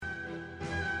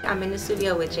I'm in the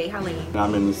studio with J. Haleem. And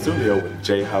I'm in the studio with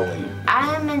J. Haleem.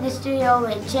 I am in the studio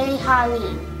with J.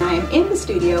 Haleem. I am in the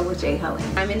studio with J.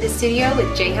 Haleem. I'm in the studio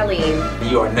with J.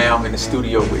 Haleem. You are now in the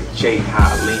studio with J.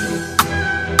 Haleem.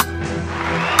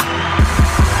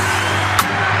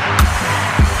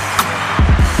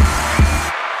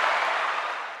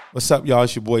 What's up, y'all?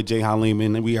 It's your boy Jay Haleem,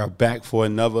 and we are back for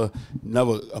another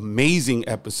amazing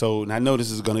episode. And I know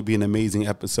this is going to be an amazing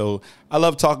episode. I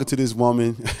love talking to this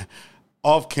woman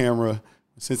off camera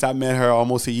since I met her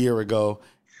almost a year ago,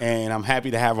 and I'm happy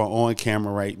to have her on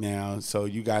camera right now. So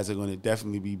you guys are going to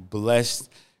definitely be blessed.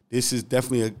 This is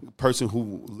definitely a person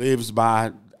who lives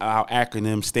by our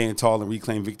acronym, Stand Tall and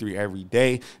Reclaim Victory every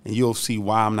day, and you'll see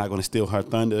why I'm not going to steal her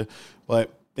thunder.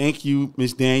 But thank you,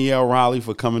 Miss Danielle Rowley,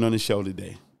 for coming on the show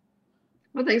today.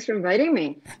 Well, thanks for inviting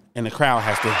me. And the crowd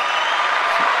has to.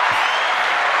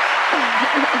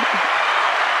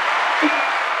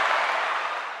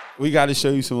 We got to show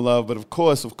you some love, but of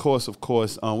course,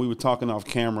 we were talking off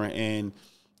camera, and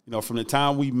from the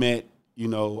time we met,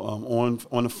 on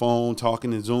the phone,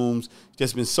 talking in Zooms,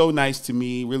 just been so nice to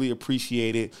me. Really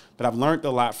appreciate it. But I've learned a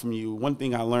lot from you. One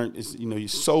thing I learned is, you're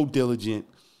so diligent.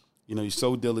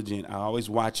 I always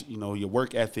watch, your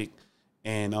work ethic.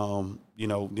 And,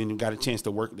 then you got a chance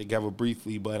to work together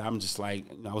briefly, but I'm just like,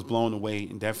 I was blown away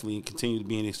and definitely continue to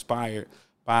being inspired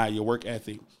by your work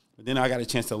ethic. But then I got a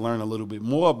chance to learn a little bit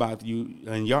more about you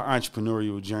and your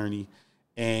entrepreneurial journey.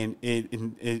 And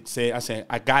I said,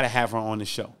 I got to have her on the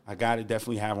show. I got to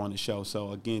definitely have her on the show.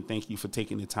 So again, thank you for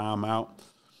taking the time out.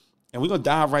 And we're going to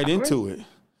dive right into it.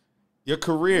 Your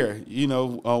career,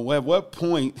 at what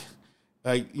point,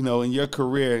 in your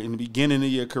career, in the beginning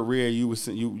of your career,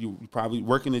 you probably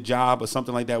working a job or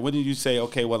something like that. When did you say,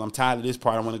 okay, well, I'm tired of this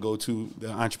part, I want to go to the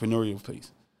entrepreneurial place?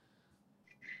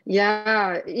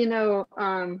 Yeah,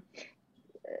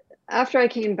 after I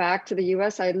came back to the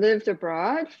U.S., I lived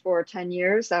abroad for 10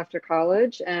 years after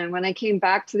college. And when I came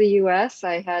back to the U.S.,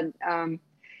 I had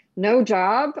no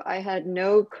job. I had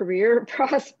no career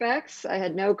prospects. I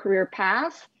had no career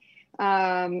path.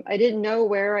 I didn't know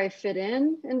where I fit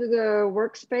into the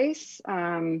workspace.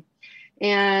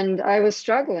 And I was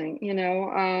struggling,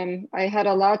 I had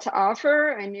a lot to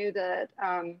offer. I knew that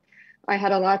I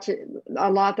had a lot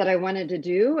that I wanted to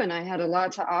do, and I had a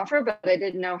lot to offer, but I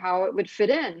didn't know how it would fit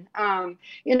in.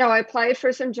 I applied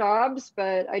for some jobs,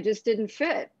 but I just didn't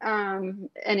fit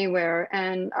anywhere.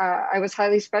 And I was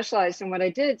highly specialized in what I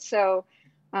did. So,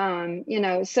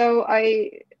 so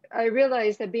I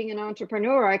realized that being an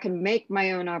entrepreneur, I can make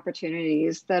my own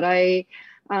opportunities, that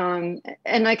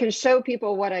and I can show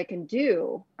people what I can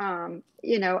do,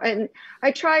 and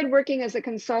I tried working as a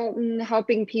consultant,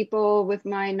 helping people with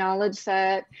my knowledge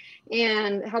set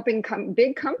and helping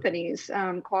big companies.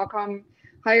 Qualcomm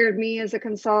hired me as a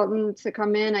consultant to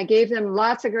come in. I gave them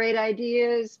lots of great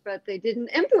ideas, but they didn't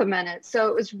implement it. So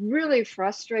it was really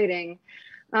frustrating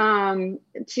to,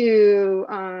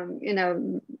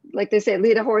 like they say,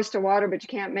 lead a horse to water, but you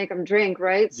can't make them drink,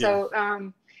 right? Yeah.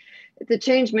 So the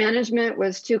change management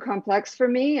was too complex for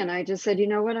me. And I just said, you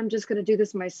know what, I'm just going to do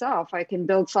this myself. I can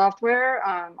build software.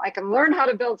 I can learn how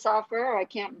to build software. I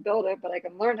can't build it, but I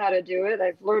can learn how to do it.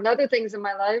 I've learned other things in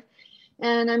my life,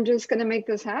 and I'm just going to make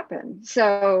this happen.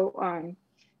 So,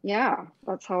 yeah,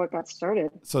 that's how it got started.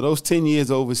 So those 10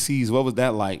 years overseas, what was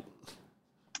that like?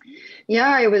 Yeah,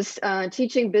 I was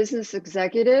teaching business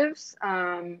executives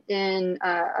I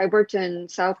worked in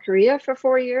South Korea for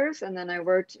 4 years, and then I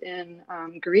worked in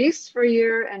Greece for a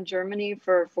year and Germany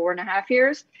for 4.5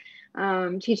 years,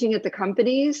 teaching at the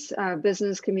companies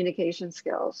business communication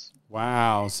skills.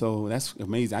 Wow. So that's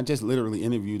amazing. I just literally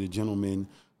interviewed a gentleman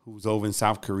who's over in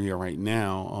South Korea right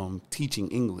now teaching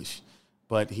English,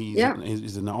 but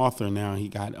he's an author now.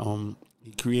 He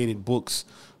created books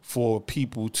for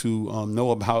people to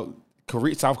know about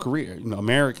South Korea,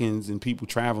 Americans and people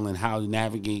traveling, how to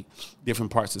navigate different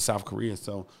parts of South Korea.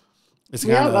 So it's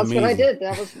kind of amazing. What I did.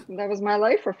 That was my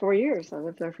life for 4 years. I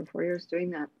lived there for 4 years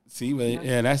doing that. See, but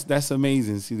yeah, that's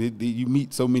amazing. See, you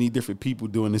meet so many different people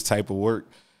doing this type of work.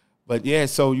 But yeah,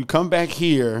 so you come back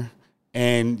here,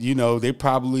 and they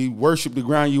probably worship the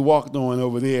ground you walked on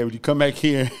over there. But you come back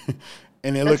here,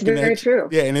 and they're looking at you. True.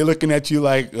 Yeah, and they're looking at you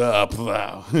like,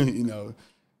 one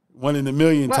in a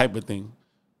million type of thing.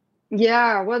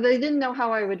 Yeah, well, they didn't know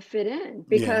how I would fit in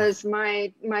because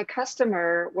my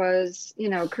customer was,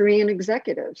 Korean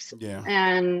executives. Yeah.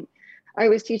 And I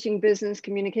was teaching business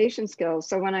communication skills.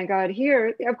 So when I got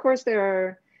here, of course, there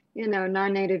are,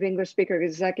 non-native English speaker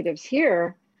executives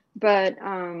here, but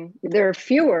there are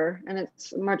fewer, and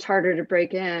it's much harder to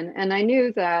break in. And I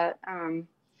knew that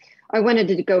I wanted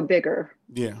to go bigger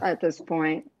at this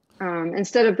point.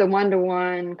 instead of the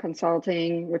one-to-one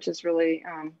consulting, which is really,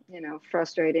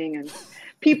 frustrating. And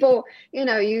people,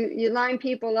 you line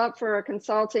people up for a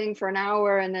consulting for an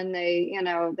hour, and then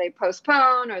they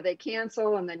postpone or they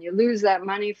cancel, and then you lose that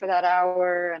money for that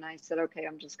hour. And I said, okay,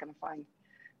 I'm just going to find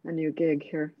a new gig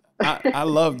here. I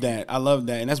love that. I love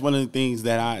that. And that's one of the things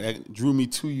that drew me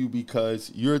to you,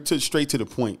 because you're straight to the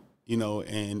point,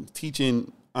 and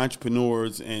teaching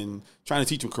entrepreneurs and trying to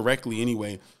teach them correctly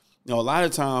anyway. A lot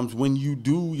of times when you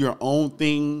do your own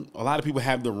thing, a lot of people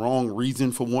have the wrong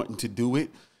reason for wanting to do it.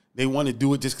 They want to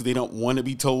do it just because they don't want to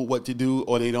be told what to do,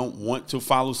 or they don't want to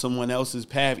follow someone else's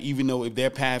path, even though if their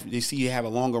path, they see it have a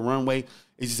longer runway.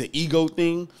 It's just an ego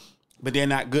thing. But they're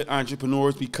not good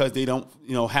entrepreneurs because they don't,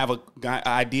 have an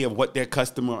idea of what their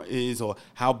customer is or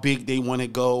how big they want to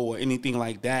go or anything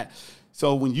like that.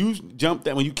 So when you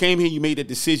when you came here, you made that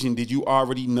decision. Did you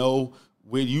already know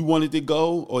where you wanted to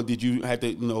go, or did you have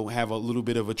to, have a little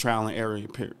bit of a trial and error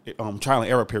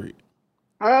period?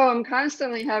 Oh, I'm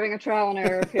constantly having a trial and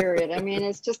error period. I mean,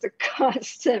 it's just a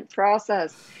constant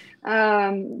process.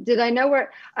 Did I know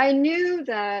where? I knew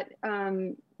that,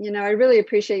 I really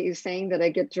appreciate you saying that I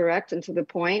get direct and to the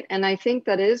point. And I think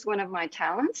that is one of my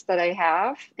talents that I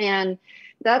have. And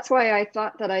that's why I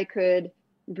thought that I could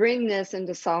bring this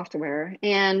into software.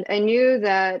 And I knew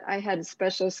that I had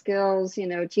special skills,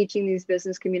 teaching these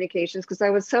business communications, because I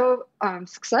was so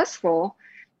successful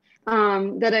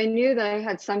that I knew that I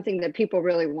had something that people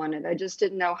really wanted. I just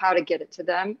didn't know how to get it to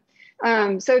them.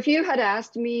 So if you had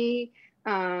asked me,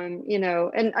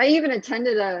 and I even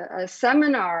attended a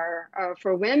seminar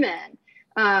for women,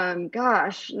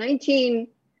 19,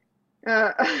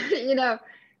 it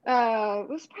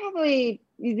was probably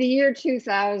the year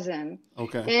 2000.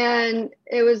 Okay. And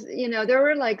it was, there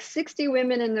were like 60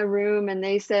 women in the room, and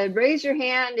they said, raise your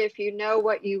hand if you know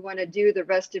what you want to do the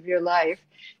rest of your life.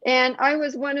 And I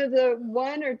was one of the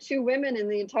 1 or 2 women in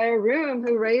the entire room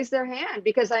who raised their hand,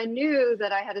 because I knew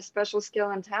that I had a special skill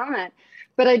and talent,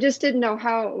 but I just didn't know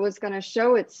how it was going to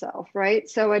show itself. Right.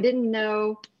 So I didn't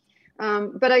know,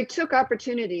 but I took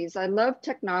opportunities. I love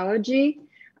technology.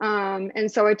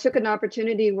 And so I took an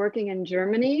opportunity working in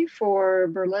Germany for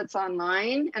Berlitz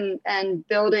Online and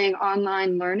building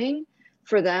online learning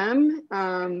for them.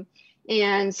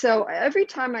 And so every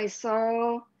time I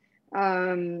saw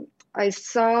an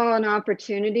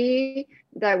opportunity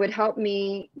that would help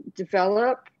me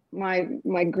develop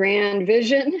my grand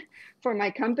vision for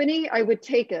my company, I would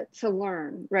take it to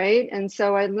learn, right? And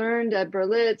so I learned at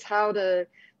Berlitz how to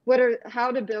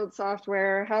build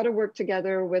software, how to work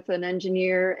together with an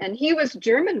engineer. And he was a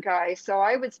German guy, so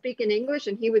I would speak in English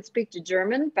and he would speak to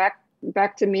German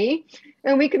back to me,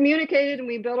 and we communicated and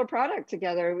we built a product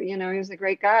together. He was a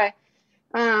great guy.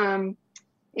 And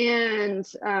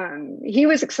he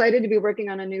was excited to be working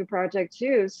on a new project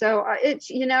too. So I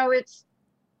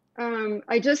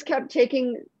just kept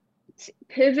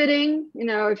pivoting.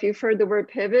 If you've heard the word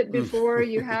pivot before,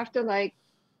 you have to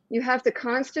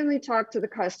constantly talk to the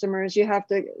customers. You have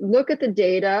to look at the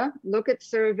data, look at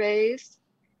surveys,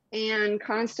 and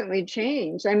constantly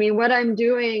change. I mean, what I'm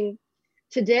doing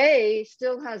today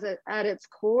still has at its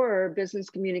core business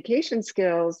communication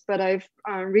skills, but I've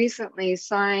recently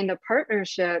signed a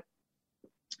partnership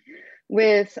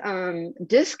with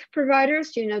D.I.S.C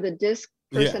providers. Do you know the D.I.S.C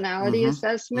personality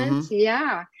assessments?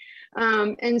 Yeah.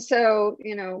 And so,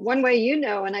 one way,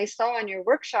 and I saw on your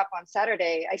workshop on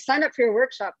Saturday, I signed up for your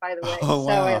workshop, by the way. Oh, wow.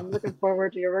 So I'm looking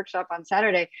forward to your workshop on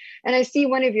Saturday. And I see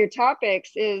one of your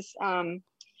topics is,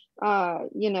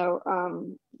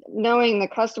 knowing the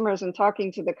customers and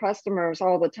talking to the customers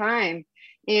all the time,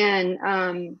 and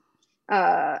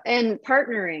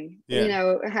partnering,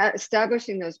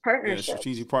 establishing those partnerships. Yeah,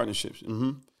 strategic partnerships.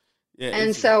 Mm-hmm. Yeah,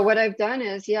 and so what I've done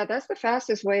is, that's the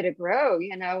fastest way to grow,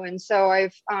 and so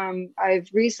I've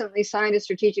recently signed a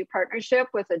strategic partnership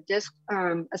with a D.I.S.C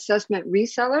assessment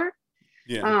reseller,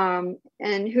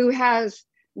 and who has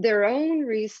their own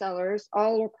resellers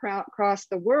all across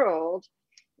the world.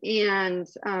 And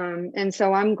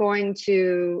so I'm going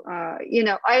to,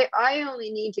 I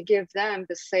only need to give them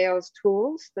the sales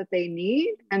tools that they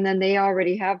need, and then they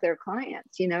already have their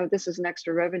clients. This is an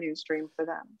extra revenue stream for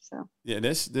them. So yeah,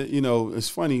 it's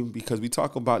funny because we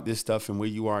talk about this stuff and where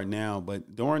you are now, but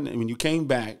when you came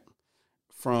back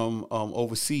from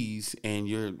overseas and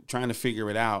you're trying to figure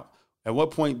it out, at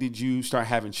what point did you start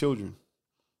having children?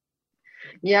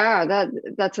 Yeah,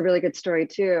 that's a really good story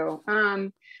too.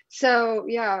 So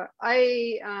yeah,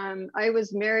 I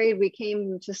was married. We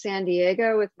came to San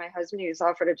Diego with my husband. He was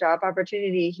offered a job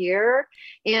opportunity here,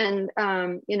 and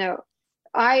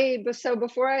So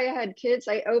before I had kids,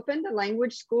 I opened a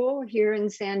language school here in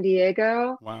San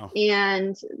Diego. Wow.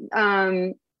 And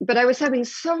but I was having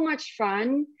so much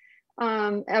fun.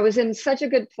 I was in such a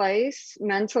good place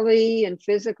mentally and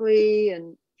physically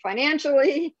and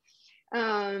financially,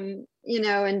 and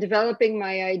developing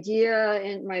my idea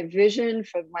and my vision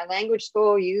for my language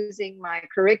school using my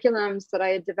curriculums that I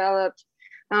had developed.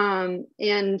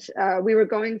 And we were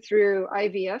going through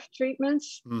IVF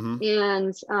treatments.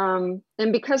 And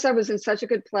because I was in such a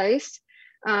good place,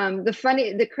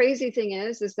 the crazy thing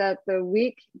is that the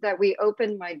week that we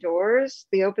opened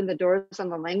the doors on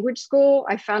the language school,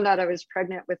 I found out I was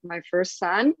pregnant with my first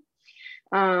son.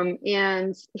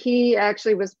 And he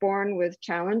actually was born with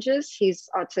challenges. He's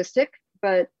autistic,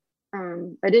 but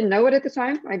I didn't know it at the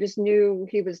time. I just knew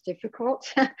he was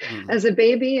difficult as a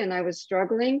baby, and I was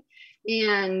struggling.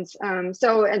 And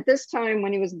so at this time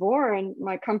when he was born,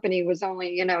 my company was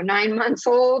only 9 months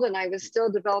old, and I was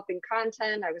still developing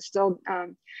content. I was still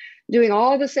doing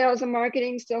all the sales and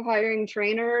marketing, still hiring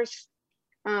trainers,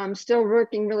 still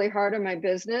working really hard on my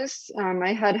business.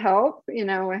 I had help,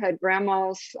 I had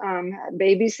grandma's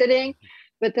babysitting,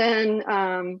 but then,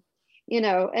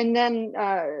 and then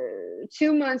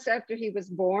 2 months after he was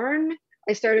born,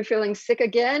 I started feeling sick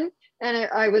again, and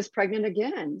I was pregnant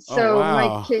again. So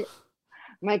wow.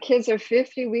 my kids are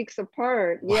 50 weeks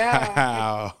apart. Yeah.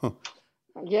 Wow.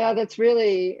 Yeah, that's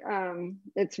really,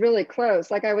 it's really close.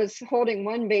 Like I was holding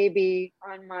one baby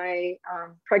on my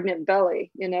pregnant belly.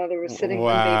 There was sitting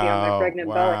one baby on my pregnant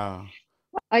belly.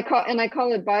 I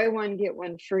call it buy one, get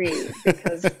one free,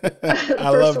 because the I first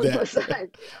love one that. was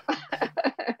like,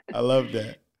 I love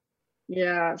that.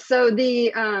 yeah. So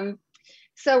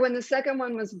so when the second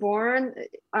one was born,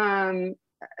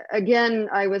 again,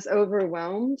 I was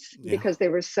overwhelmed because they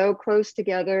were so close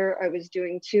together. I was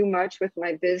doing too much with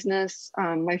my business.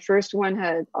 My first one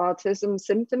had autism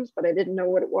symptoms, but I didn't know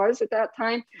what it was at that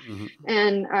time.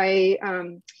 And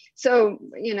so,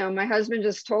 my husband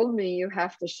just told me, you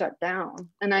have to shut down.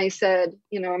 And I said,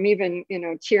 I'm even,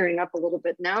 tearing up a little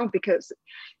bit now, because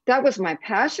that was my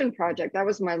passion project. That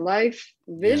was my life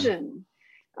vision.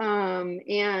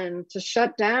 And to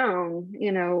shut down,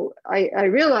 I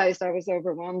realized I was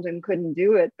overwhelmed and couldn't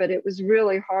do it, but it was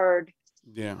really hard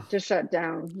to shut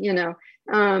down,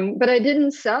 but I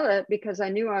didn't sell it because I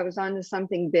knew I was onto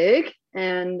something big,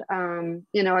 and,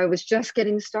 I was just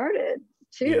getting started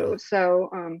too.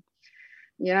 So,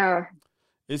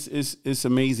 It's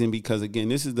amazing, because again,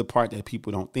 this is the part that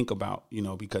people don't think about,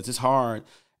 because it's hard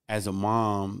as a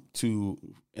mom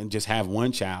and just have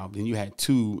one child, and you had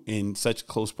two in such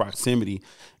close proximity,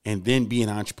 and then be an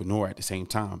entrepreneur at the same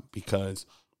time, because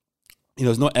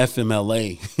there's no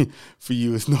FMLA for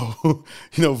you. It's no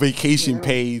vacation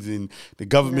pays, and the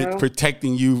government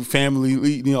protecting you,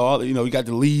 family, all you got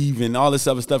to leave and all this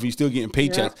other stuff. You're still getting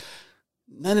paychecks.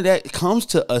 None of that comes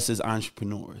to us as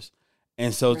entrepreneurs.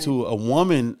 And so to a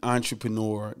woman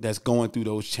entrepreneur that's going through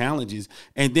those challenges,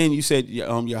 and then you said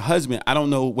your husband, I don't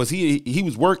know, was he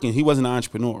was working, he wasn't an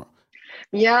entrepreneur.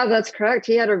 Yeah, that's correct.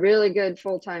 He had a really good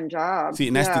full-time job. See,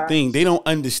 and that's the thing. They don't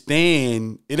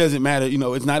understand. It doesn't matter.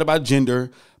 It's not about gender,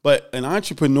 but an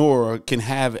entrepreneur can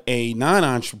have a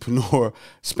non-entrepreneur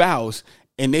spouse,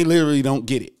 and they literally don't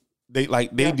get it.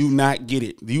 They do not get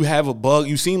it. You have a bug.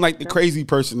 You seem like the crazy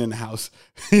person in the house.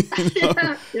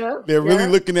 They're really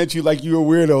looking at you like you're a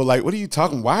weirdo. Like, what are you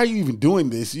talking? Why are you even doing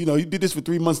this? You did this for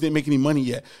 3 months, didn't make any money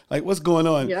yet. Like, what's going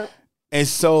on? And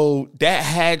so that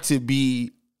had to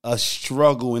be a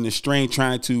struggle and a strain,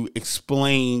 trying to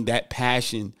explain that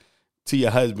passion to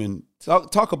your husband.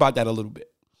 Talk about that a little bit.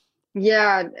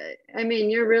 Yeah, I mean,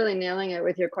 you're really nailing it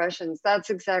with your questions. That's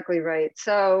exactly right.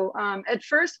 So at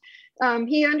first,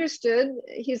 he understood.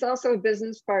 He's also a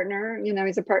business partner.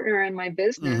 He's a partner in my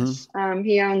business.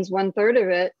 He owns 1/3 of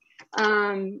it.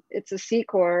 It's a C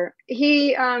Corp.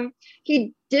 He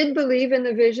did believe in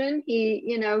the vision.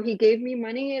 He gave me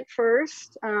money at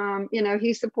first.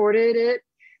 He supported it.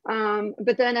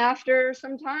 But then after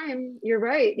some time, you're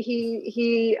right.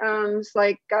 He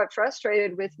got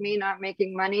frustrated with me not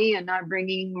making money and not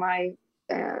bringing my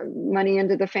money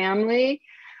into the family.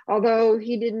 Although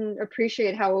he didn't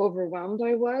appreciate how overwhelmed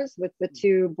I was with the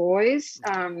two boys.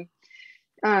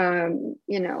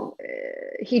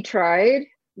 He tried,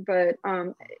 but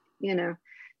all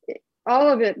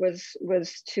of it was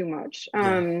too much.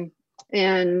 So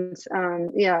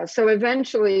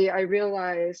eventually I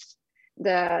realized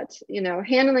that,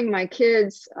 handling my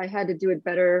kids, I had to do it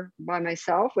better by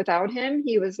myself without him.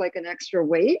 He was like an extra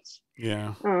weight.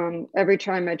 Every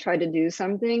time I tried to do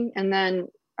something. And then,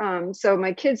 so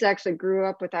my kids actually grew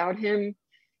up without him,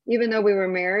 even though we were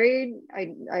married,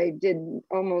 I did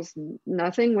almost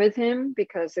nothing with him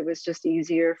because it was just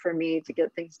easier for me to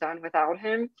get things done without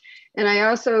him. And I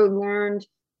also learned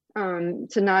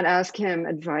to not ask him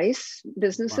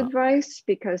business Wow. advice,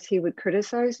 because he would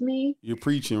criticize me. You're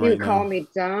preaching He right would call now. me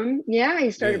dumb. Yeah,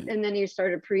 he started, Yeah. and then he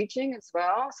started preaching as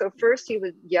well. So first he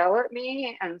would yell at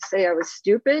me and say I was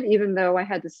stupid, even though I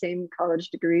had the same college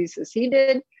degrees as he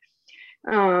did.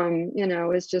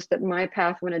 It's just that my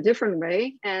path went a different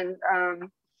way. And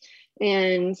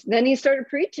then he started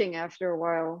preaching after a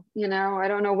while. I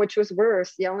don't know which was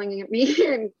worse, yelling at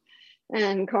me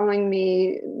and calling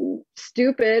me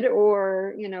stupid,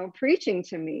 or preaching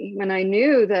to me, when I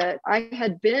knew that I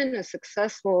had been a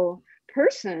successful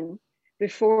person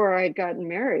before I'd gotten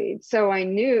married. So I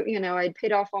knew, I'd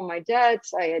paid off all my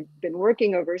debts. I had been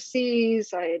working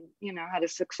overseas. I had, had a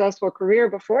successful career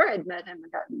before I'd met him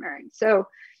and gotten married. So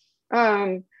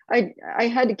I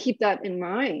had to keep that in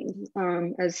mind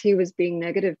as he was being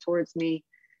negative towards me,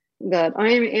 that I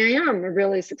am a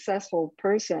really successful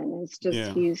person. It's just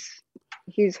Yeah.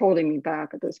 he's holding me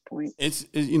back at this point. It's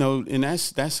and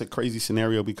that's a crazy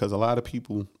scenario, because a lot of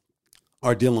people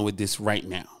are dealing with this right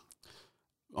now.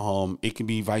 It can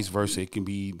be vice versa. It can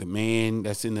be the man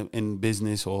that's in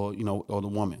business, or or the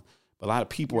woman. But a lot of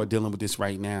people are dealing with this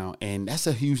right now, and that's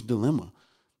a huge dilemma,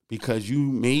 because you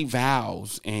made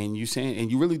vows and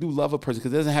you really do love a person,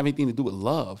 because it doesn't have anything to do with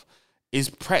love. It's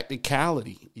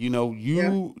practicality.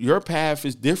 Your path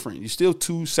is different. You're still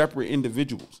two separate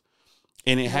individuals,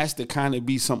 and it has to kind of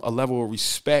be a level of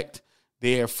respect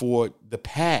there for the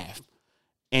path,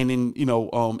 and then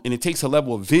and it takes a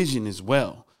level of vision as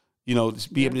well. To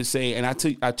be able to say, and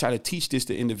I try to teach this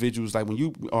to individuals, like when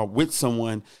you are with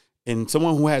someone and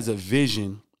someone who has a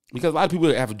vision, because a lot of people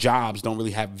that have jobs don't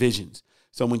really have visions.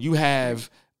 So when you have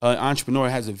an entrepreneur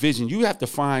that has a vision, you have to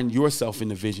find yourself in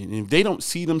the vision. And if they don't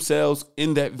see themselves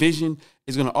in that vision,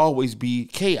 it's going to always be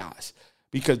chaos,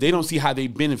 because they don't see how they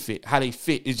benefit, how they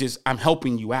fit. It's just, I'm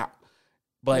helping you out.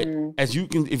 But if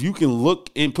you can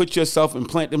look and put yourself and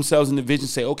plant themselves in the vision,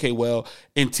 say, okay, well,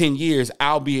 in 10 years,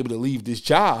 I'll be able to leave this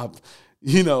job.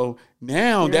 Now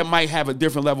that might have a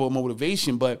different level of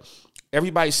motivation, but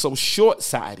everybody's so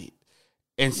short-sighted.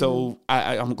 And so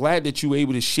I'm glad that you were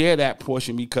able to share that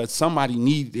portion, because somebody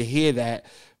needed to hear that,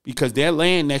 because they're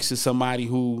laying next to somebody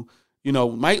who,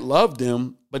 might love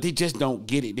them, but they just don't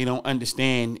get it. They don't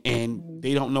understand, and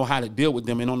they don't know how to deal with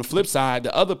them. And on the flip side,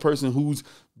 the other person who's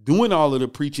doing all of the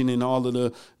preaching and all of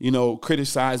the,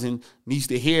 criticizing needs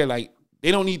to hear, like,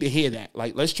 they don't need to hear that.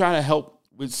 Like, let's try to help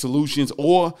with solutions,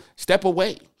 or step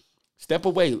away.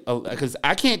 Because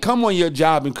I can't come on your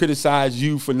job and criticize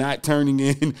you for not turning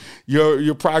in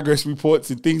your progress reports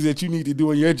and things that you need to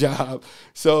do in your job.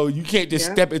 So you can't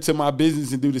just step into my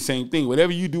business and do the same thing.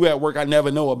 Whatever you do at work, I never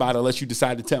know about unless you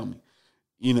decide to tell me.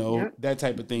 That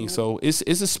type of thing. So it's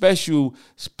a special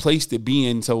place to be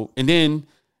in. So, and then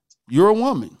you're a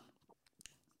woman.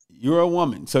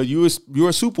 So you're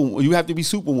a you have to be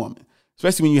superwoman,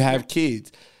 especially when you have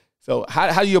kids. So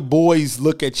how do your boys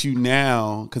look at you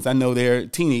now? Because I know they're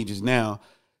teenagers now.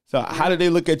 So how do they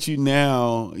look at you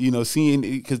now? Seeing,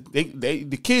 because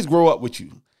the kids grow up with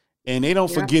you, and they don't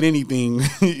forget anything.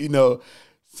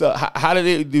 So how do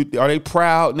they do? Are they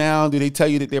proud now? Do they tell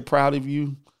you that they're proud of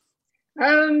you?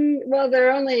 Well,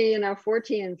 they're only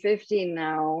 14 and 15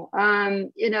 now.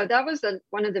 That was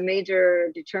one of the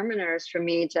major determiners for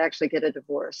me to actually get a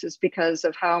divorce, is because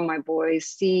of how my boys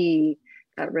see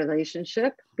that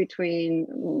relationship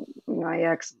between my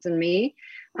ex and me.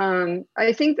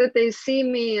 I think that they see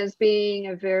me as being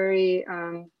a very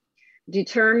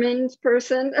determined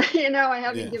person. I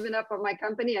haven't given up on my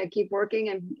company. I keep working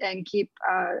and keep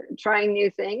trying new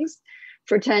things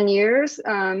for 10 years.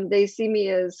 They see me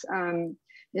as,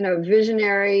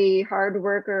 visionary, hard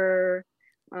worker,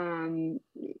 and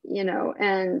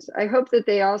I hope that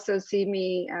they also see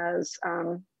me as,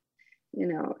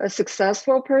 a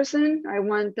successful person. I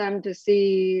want them to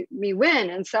see me win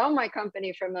and sell my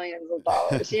company for millions of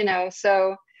dollars,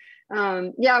 So,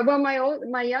 well,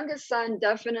 my youngest son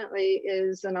definitely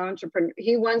is an entrepreneur.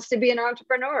 He wants to be an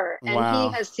entrepreneur, and he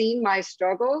has seen my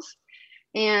struggles,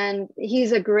 and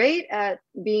he's great at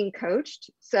being coached.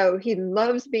 So he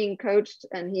loves being coached,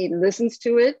 and he listens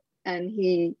to it.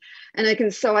 And I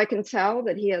can tell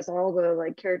that he has all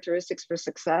the characteristics for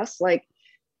success. Like,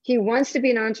 he wants to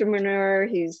be an entrepreneur.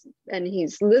 He's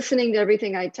listening to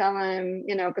everything I tell him,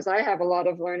 because I have a lot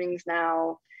of learnings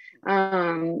now.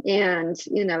 And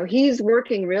he's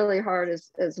working really hard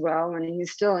as well. And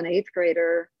he's still an 8th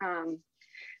grader.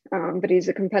 But he's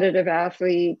a competitive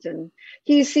athlete, and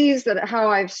he sees how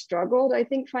I've struggled, I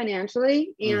think,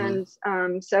 financially. And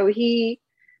so he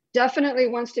definitely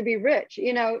wants to be rich,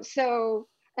 you know. So,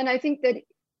 and I think that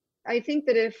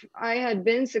if I had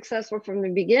been successful from the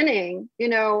beginning,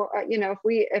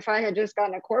 if I had just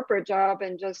gotten a corporate job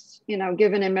and just,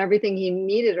 given him everything he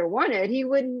needed or wanted, he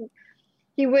wouldn't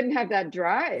have that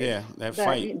drive. Yeah, that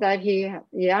fight.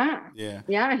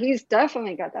 Yeah, he's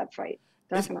definitely got that fight.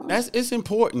 Definitely. It's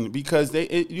important because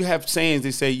you have sayings.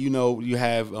 They say, you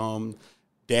have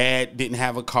dad didn't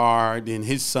have a car, then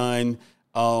his son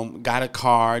got a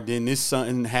car, then this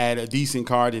son had a decent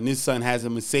car, then this son has a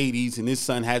Mercedes, and this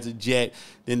son has a jet.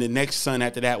 Then the next son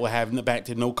after that will have back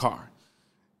to no car.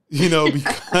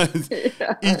 Because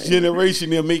each generation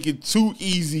they'll make it too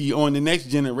easy on the next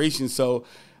generation. So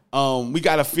we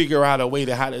got to figure out a way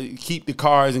to how to keep the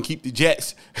cars and keep the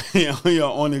jets,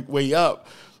 on the way up.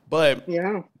 But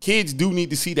kids do need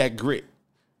to see that grit,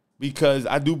 because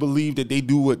I do believe that they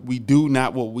do what we do,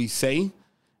 not what we say.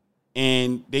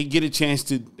 And they get a chance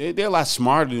to, they're a lot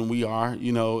smarter than we are. A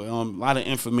lot of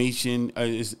information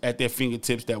is at their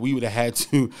fingertips that we would have had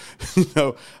to,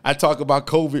 I talk about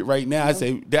COVID right now. I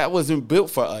say that wasn't built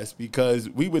for us because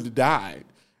we would have died,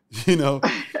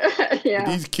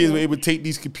 These kids were able to take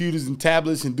these computers and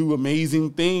tablets and do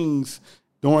amazing things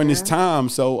during this time.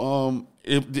 So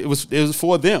it was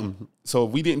for them. So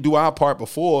if we didn't do our part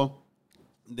before,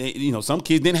 some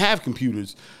kids didn't have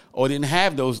computers or didn't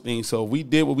have those things. So we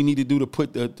did what we need to do to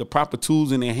put the proper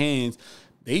tools in their hands.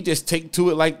 They just take to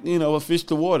it like, a fish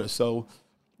to water. So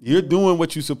you're doing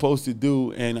what you're supposed to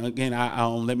do. And again, I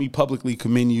let me publicly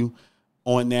commend you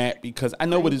on that, because I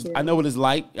know what it's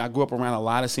like. I grew up around a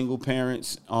lot of single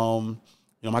parents.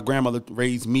 My grandmother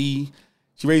raised me.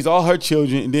 She raised all her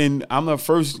children. And then I'm her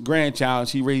first grandchild.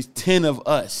 She raised 10 of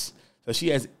us. So she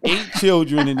has 8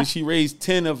 children, and then she raised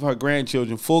 10 of her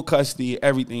grandchildren, full custody,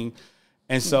 everything.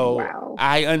 And so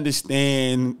I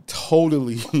understand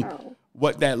totally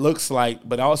what that looks like,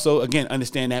 but also, again,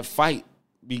 understand that fight,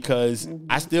 because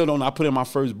I still don't know. I put in my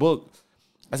first book,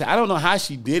 I said, I don't know how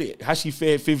she did it, how she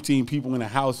fed 15 people in a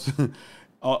house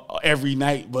every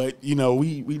night, but,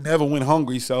 we never went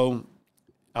hungry. So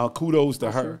kudos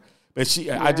to her. But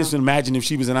I just imagine if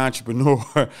she was an entrepreneur,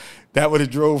 that would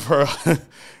have drove her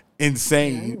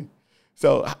insane.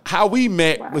 So how we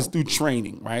met was through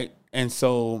training, right? And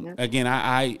so, again,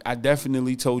 I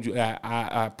definitely told you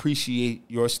I appreciate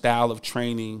your style of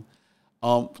training,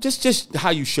 just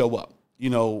how you show up.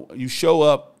 You show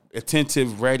up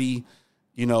attentive, ready,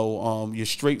 you're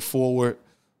straightforward.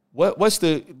 What's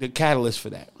the catalyst for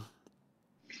that?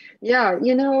 Yeah,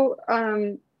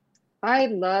 I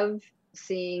love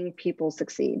seeing people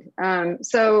succeed.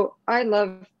 So I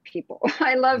love people.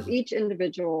 I love each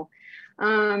individual.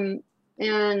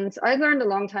 And I learned a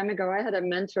long time ago, I had a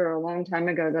mentor a long time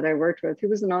ago that I worked with, who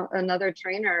was another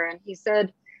trainer. And he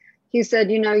said,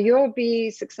 you'll be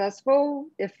successful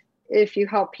if you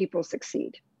help people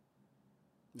succeed.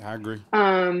 I agree.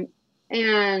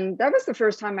 And that was the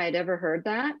first time I'd ever heard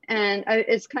that. And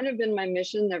it's kind of been my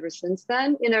mission ever since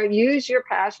then. Use your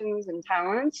passions and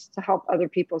talents to help other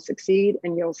people succeed,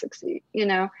 and you'll succeed.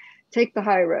 Take the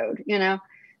high road,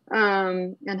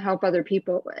 and help other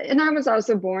people. And I was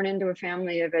also born into a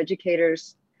family of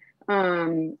educators.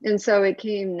 And so it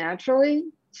came naturally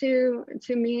to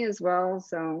me as well.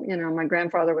 So, my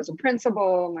grandfather was a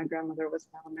principal, my grandmother was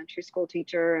an elementary school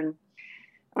teacher.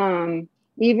 And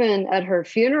even at her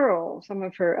funeral, some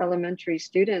of her elementary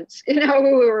students, who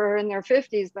were in their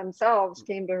 50s themselves,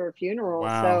 came to her funeral.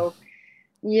 Wow. So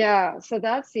so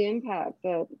that's the impact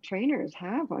that trainers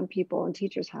have on people and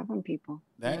teachers have on people.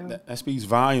 That speaks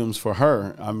volumes for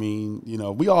her. I mean,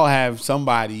 we all have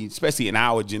somebody, especially in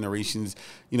our generations.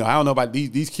 I don't know about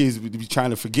these kids would be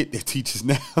trying to forget their teachers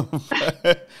now.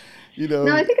 But,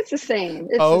 No, I think it's the same.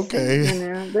 It's okay. The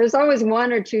same, There's always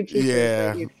one or two teachers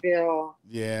that you feel.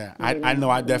 Yeah, I know.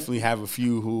 I definitely have a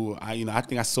few who I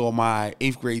think I saw my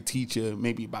 8th grade teacher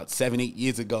maybe about 7-8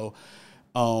 years ago.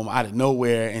 Out of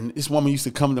nowhere, and this woman used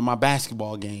to come to my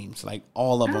basketball games, like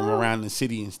all of them around the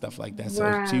city and stuff like that.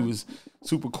 So she was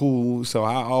super cool. So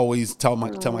I always tell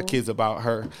my kids about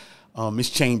her, Miss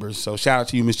Chambers. So shout out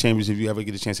to you, Miss Chambers, if you ever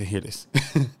get a chance to hear this.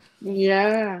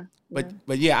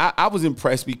 But yeah, I was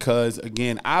impressed because,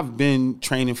 again, I've been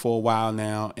training for a while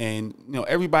now, and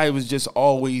everybody was just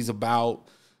always about,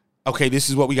 okay, this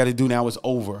is what we got to do now. It's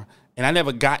over. And I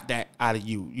never got that out of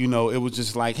you. It was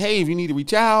just like, hey, if you need to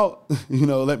reach out,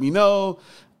 let me know.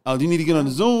 You need to get on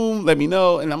the Zoom, let me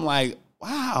know. And I'm like,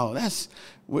 wow, that's,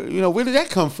 where did that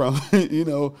come from?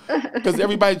 Because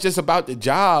everybody's just about the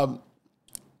job,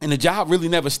 and the job really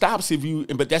never stops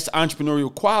but that's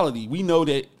entrepreneurial quality. We know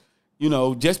that, you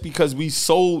know, just because we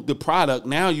sold the product,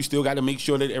 now you still got to make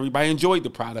sure that everybody enjoyed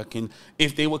the product. And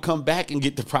if they would come back and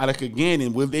get the product again,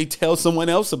 and will they tell someone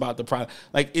else about the product?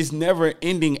 Like, it's never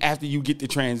ending after you get the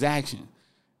transaction.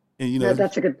 And, you know, Yeah,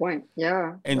 that's a good point.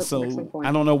 Yeah. And so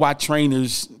I don't know why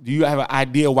trainers, do you have an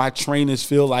idea why trainers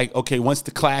feel like, okay, once the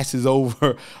class is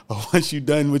over, or once you've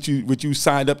done what you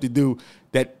signed up to do,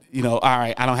 that, you know, all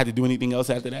right, I don't have to do anything else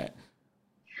after that?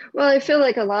 Well, I feel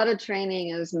like a lot of training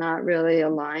is not really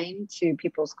aligned to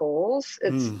people's goals.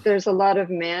 There's a lot of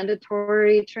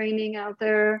mandatory training out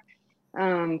there,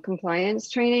 compliance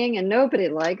training, and nobody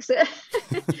likes it.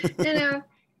 You know,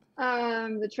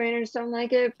 the trainers don't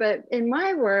like it. But in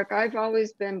my work, I've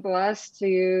always been blessed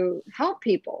to help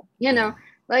people. You know,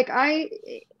 like I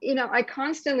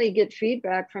constantly get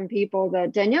feedback from people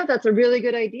that, Danielle, that's a really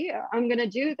good idea. I'm going to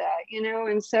do that. You know,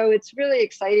 and so it's really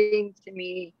exciting to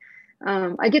me.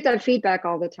 I get that feedback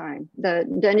all the time,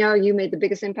 that Danielle, you made the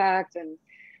biggest impact and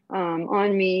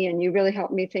on me, and you really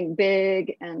helped me think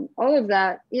big and all of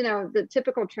that. You know, the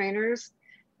typical trainers,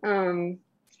 you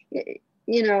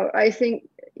know, I think,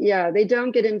 yeah, they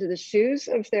don't get into the shoes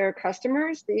of their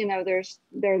customers. You know,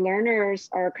 their learners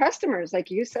are customers. Like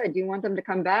you said, you want them to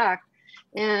come back.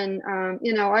 And,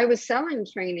 you know, I was selling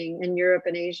training in Europe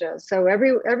and Asia. So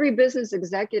every business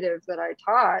executive that I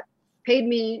taught paid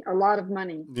me a lot of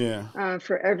money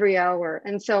for every hour.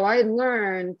 And so I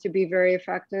learned to be very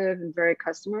effective and very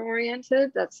customer oriented.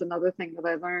 That's another thing that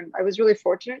I learned. I was really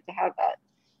fortunate to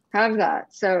have that.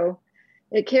 So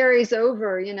it carries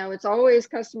over, you know, it's always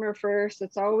customer first.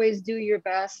 It's always do your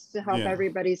best to help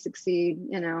everybody succeed,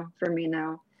 you know, for me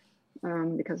now,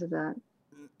 because of that.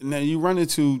 Now you run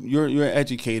into, you're an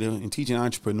educator and teaching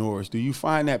entrepreneurs. Do you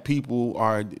find that people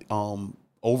are,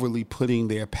 overly putting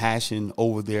their passion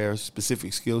over their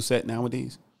specific skill set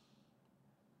nowadays?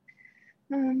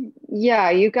 Yeah,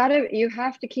 you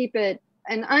have to keep it.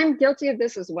 And I'm guilty of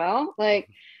this as well. Like,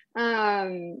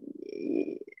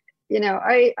 you know,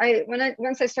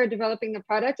 once I start developing the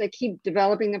product, I keep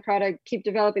developing the product, keep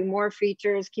developing more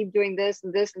features, keep doing this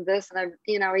and this and this. And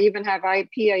I even have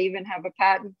IP, I even have a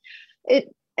patent.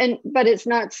 But it's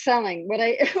not selling. What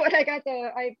I got the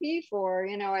IP for,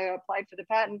 you know, I applied for the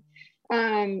patent,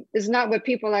 is not what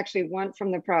people actually want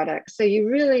from the product. So you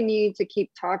really need to keep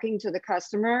talking to the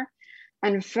customer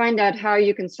and find out how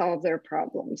you can solve their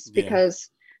problems, because,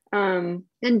 and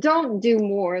don't do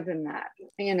more than that,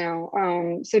 you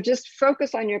know? So just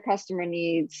focus on your customer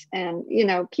needs and, you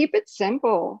know, keep it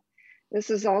simple. This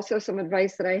is also some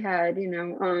advice that I had, you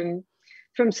know,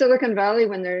 from Silicon Valley,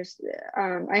 when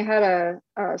I had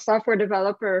a software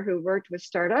developer who worked with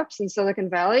startups in Silicon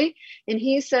Valley, and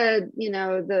he said, you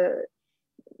know,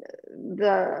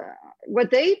 what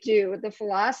they do, the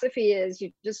philosophy is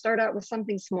you just start out with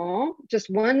something small, just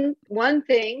one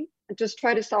thing, just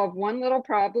try to solve one little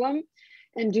problem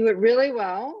and do it really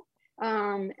well.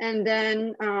 And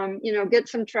then, you know, get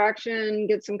some traction,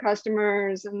 get some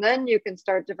customers, and then you can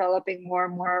start developing more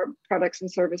and more products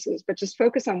and services, but just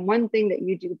focus on one thing that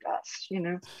you do best, you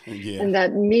know, and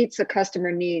that meets a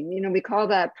customer need. You know, we call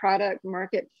that product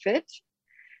market fit.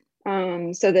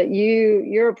 So that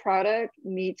your product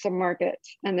meets a market,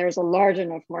 and there's a large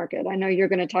enough market. I know you're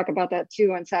going to talk about that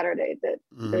too on Saturday, that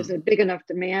there's a big enough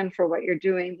demand for what you're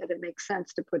doing that it makes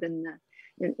sense to put in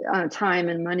the time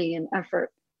and money and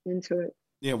effort into it.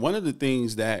 Yeah, one of the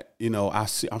things that, you know, I'm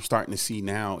starting to see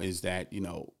now is that, you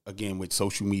know, again, with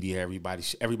social media,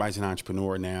 everybody's an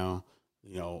entrepreneur now.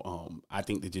 You know, I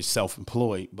think they're just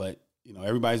self-employed, but, you know,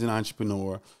 everybody's an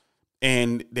entrepreneur.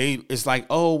 And it's like,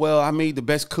 oh, well, I made the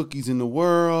best cookies in the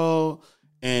world.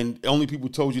 And only people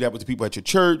who told you that was the people at your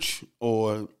church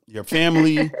or your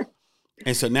family.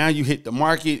 And so now you hit the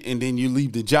market and then you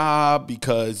leave the job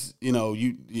because, you know,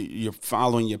 you're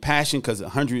following your passion because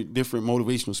 100 different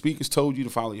motivational speakers told you to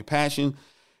follow your passion.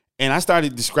 And I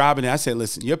started describing it. I said,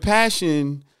 listen, your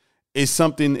passion is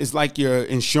something, it's like your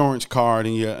insurance card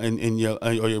and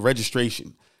your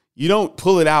registration. You don't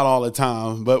pull it out all the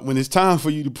time, but when it's time for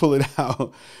you to pull it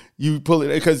out, you pull it,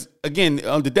 because again,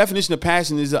 the definition of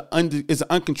passion is an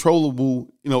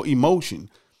uncontrollable, you know, emotion,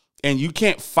 and you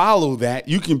can't follow that.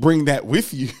 You can bring that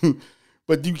with you,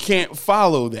 but you can't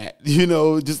follow that. You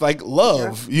know, just like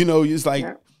love. You know, it's like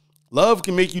love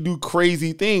can make you do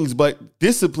crazy things, but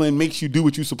discipline makes you do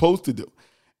what you're supposed to do.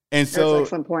 And so, that's an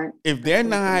excellent point. If they're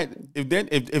not,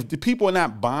 if the people are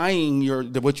not buying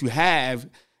what you have.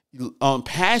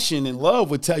 Passion and love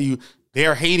would tell you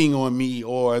they're hating on me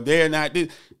or they're not.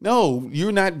 No,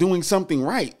 you're not doing something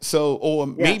right. So, or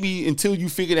maybe until you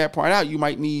figure that part out, you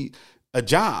might need a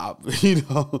job, you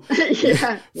know,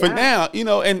 for now, you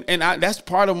know, and that's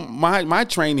part of my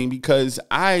training, because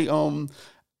I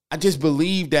I just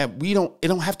believe that it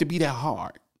don't have to be that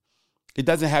hard. It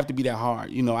doesn't have to be that hard.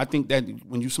 You know, I think that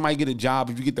when somebody get a job,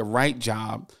 if you get the right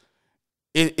job,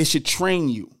 it should train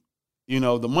you. You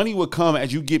know, the money will come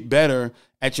as you get better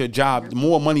at your job. The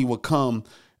more money will come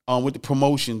with the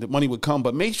promotion, the money will come.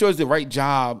 But make sure it's the right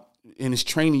job and it's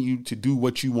training you to do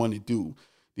what you want to do.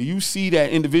 Do you see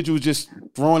that individuals just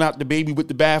throwing out the baby with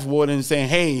the bathwater and saying,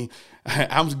 hey,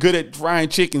 I'm good at frying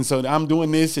chicken, so I'm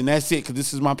doing this and that's it because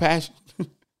this is my passion?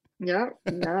 Yeah,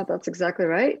 that's exactly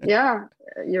right. Yeah,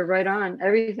 you're right on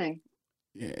everything.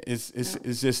 Yeah, it's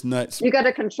just nuts. You got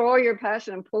to control your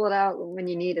passion and pull it out when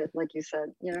you need it, like you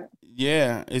said. Yeah.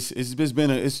 Yeah, it's just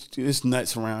been it's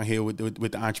nuts around here with the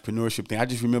entrepreneurship thing. I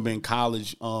just remember in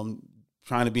college,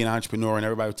 trying to be an entrepreneur, and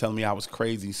everybody was telling me I was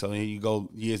crazy. So here you go,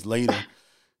 years later,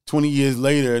 20 years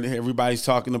later, everybody's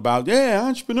talking about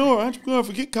entrepreneur,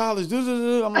 forget college.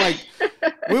 I'm like,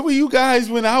 where were you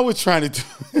guys when I was trying to do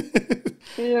it?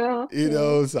 Yeah. You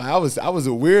know, so I was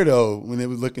a weirdo when they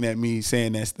was looking at me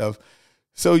saying that stuff.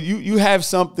 So you have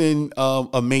something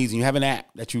amazing. You have an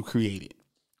app that you created.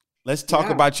 Let's talk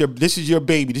about this is your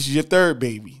baby. This is your third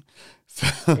baby. So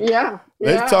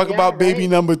let's talk about baby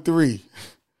number 3.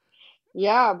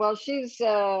 Yeah, well, she's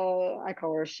I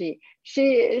call her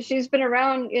she's been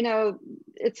around, you know.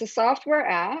 It's a software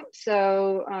app.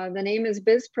 So the name is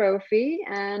bizPROFI,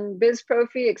 and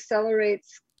bizPROFI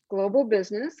accelerates global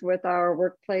business with our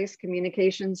workplace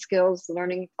communication skills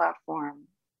learning platform.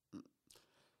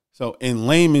 So in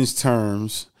layman's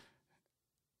terms,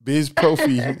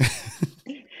 bizPROFI.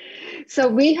 So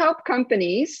we help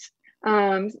companies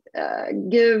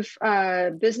give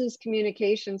business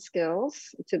communication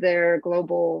skills to their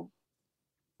global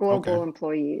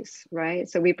employees, right?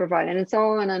 So we provide, and it's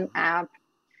all in an app.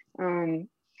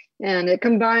 And it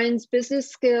combines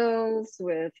business skills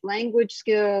with language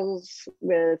skills,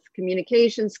 with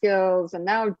communication skills, and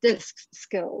now D.I.S.C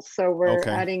skills. So we're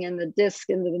adding in the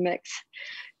D.I.S.C into the mix.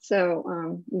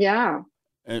 So, yeah.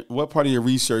 And what part of your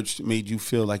research made you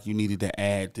feel like you needed to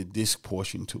add the D.I.S.C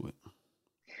portion to it?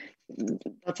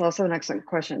 That's also an excellent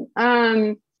question.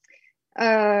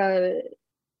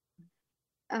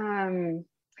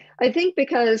 I think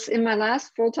because in my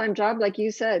last full-time job, like you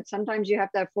said, sometimes you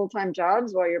have to have full-time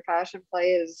jobs while your passion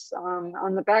play is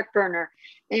on the back burner.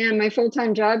 And my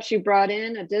full-time job, she brought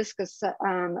in a D.I.S.C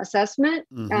assessment,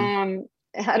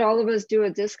 had all of us do a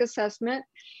D.I.S.C assessment.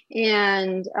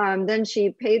 And then she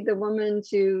paid the woman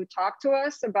to talk to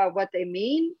us about what the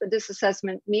D.I.S.C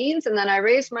assessment means. And then I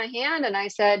raised my hand and I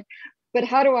said, but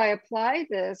how do I apply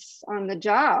this on the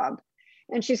job?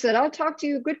 And she said, I'll talk to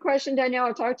you. Good question, Danielle.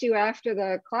 I'll talk to you after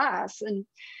the class. And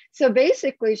so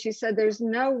basically she said, there's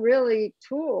no really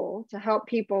tool to help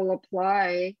people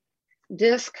apply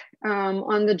D.I.S.C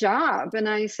on the job. And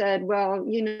I said, well,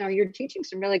 you know, you're teaching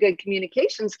some really good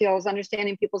communication skills,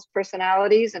 understanding people's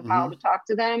personalities and how to talk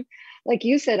to them. Like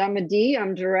you said, I'm a D,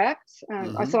 I'm direct.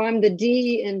 So I'm the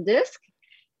D in D.I.S.C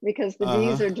because the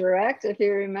D's are direct, if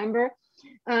you remember.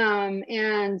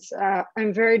 And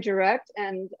I'm very direct.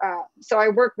 And so I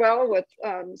work well with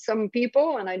some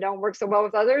people and I don't work so well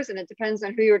with others. And it depends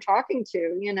on who you're talking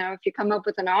to. You know, if you come up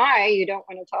with an I, you don't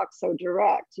want to talk so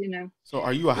direct, you know. So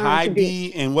are you a high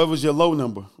D, and what was your low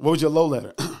number? What was your low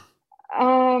letter?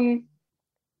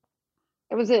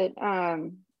 It was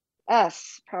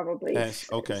S, probably. S,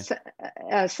 okay.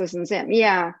 S as in Sam,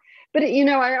 yeah. But, you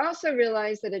know, I also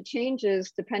realized that it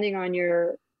changes depending on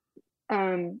your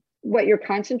what you're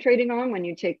concentrating on when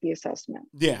you take the assessment.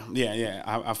 Yeah.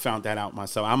 I found that out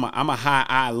myself. I'm a high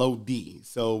I, low D.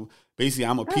 So basically,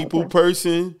 I'm a people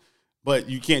person, but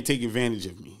you can't take advantage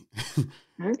of me.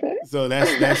 Okay. So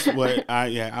that's what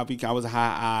I was a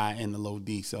high I and a low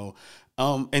D. So,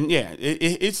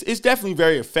 it's definitely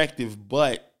very effective.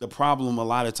 But the problem a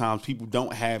lot of times people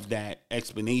don't have that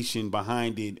explanation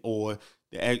behind it, or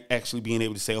actually being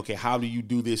able to say, okay, how do you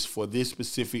do this for this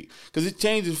specific? Because it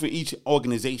changes for each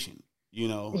organization. You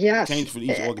know, yes. It changes for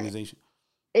each organization.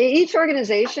 Each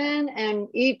organization and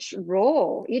each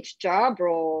role, each job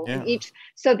role, and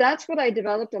so that's what I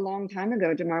developed a long time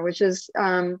ago, Jamar, which is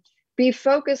be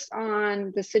focused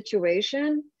on the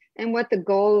situation and what the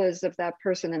goal is of that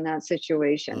person in that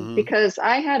situation. Because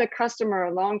I had a customer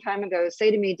a long time ago say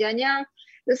to me, Danielle,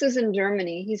 this is in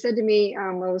Germany. He said to me,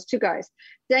 well, it was 2 guys,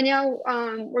 Danielle,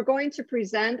 we're going to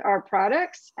present our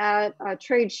products at a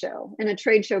trade show, in a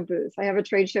trade show booth. I have a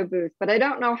trade show booth, but I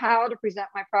don't know how to present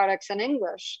my products in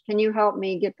English. Can you help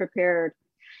me get prepared?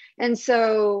 And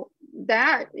so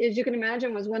that, as you can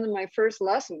imagine, was one of my first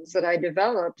lessons that I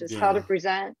developed, is how to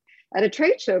present at a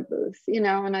trade show booth, you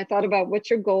know. And I thought about, what's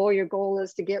your goal? Your goal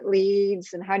is to get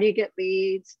leads, and how do you get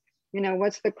leads?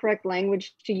 what's the correct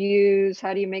language to use?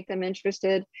 How do you make them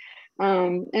interested?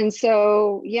 And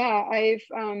so, yeah, I've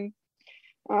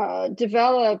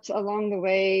developed along the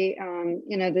way,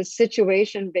 this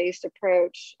situation-based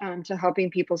approach to helping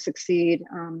people succeed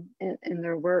in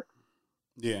their work.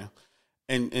 Yeah.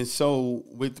 And so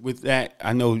with that,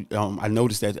 I know I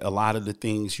noticed that a lot of the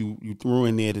things you threw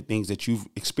in there, the things that you've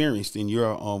experienced in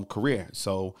your career.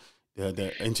 So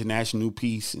the international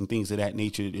piece and things of that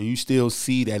nature, do you still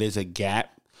see that as a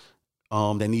gap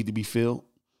that need to be filled?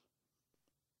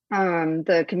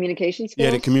 The communication skills.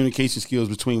 Yeah, the communication skills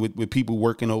between with people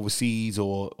working overseas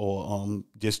or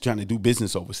just trying to do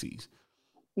business overseas.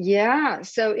 Yeah,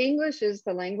 so English is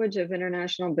the language of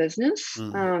international business.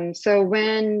 So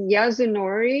when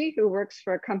Yasunori, who works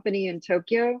for a company in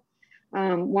Tokyo,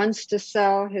 wants to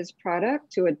sell his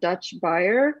product to a Dutch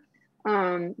buyer,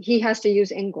 he has to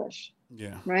use English.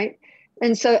 Yeah. Right.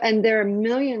 And there are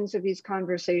millions of these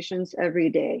conversations every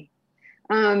day.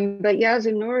 But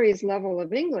Yasunori's level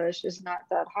of English is not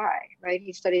that high, right?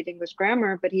 He studied English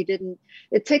grammar, but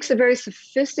it takes a very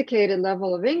sophisticated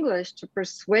level of English to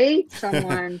persuade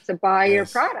someone to buy your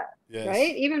product,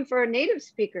 right? Even for native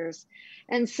speakers.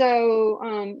 And so,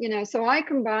 so I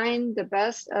combine the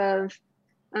best of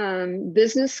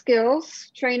business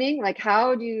skills training, like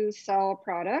how do you sell a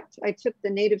product? I took the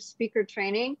native speaker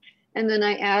training, and then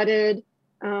I added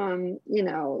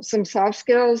some soft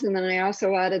skills. And then I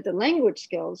also added the language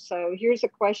skills. So here's a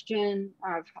question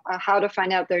of how to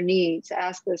find out their needs.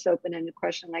 Ask this open-ended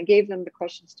question. I gave them the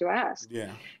questions to ask.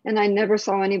 Yeah. And I never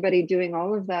saw anybody doing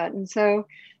all of that. And so,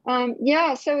 so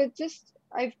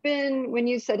I've been, when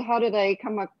you said, how did I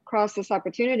come across this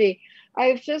opportunity?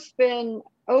 I've just been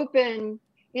open.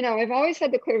 I've always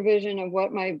had the clear vision of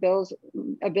what my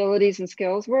abilities and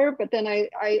skills were, but then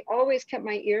I always kept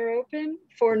my ear open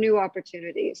for new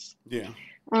opportunities. Yeah.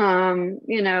 And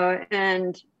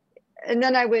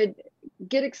then I would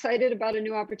get excited about a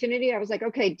new opportunity. I was like,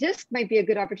 okay, D.I.S.C might be a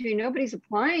good opportunity. Nobody's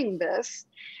applying this.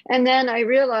 And then I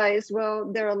realized,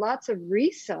 well, there are lots of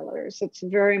resellers. It's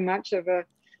very much of a,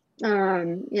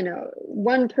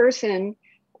 one person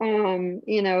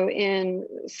in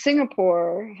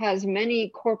Singapore has many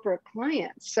corporate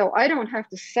clients. So I don't have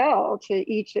to sell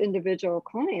to each individual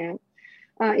client,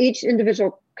 each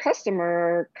individual customer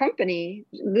or company.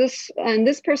 This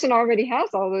person already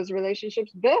has all those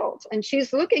relationships built, and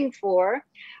she's looking for,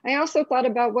 I also thought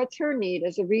about what's her need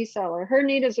as a reseller. Her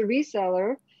need as a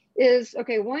reseller is,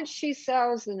 okay, once she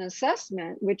sells an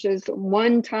assessment, which is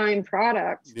one-time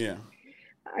product. Yeah.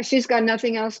 She's got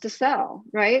nothing else to sell,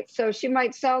 right? So she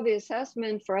might sell the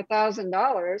assessment for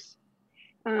 $1,000,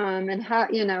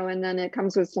 and then it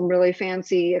comes with some really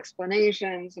fancy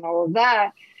explanations and all of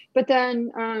that. But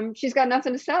then she's got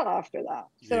nothing to sell after that.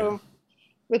 So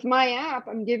with my app,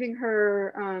 I'm giving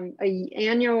her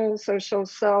so she'll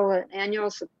sell an annual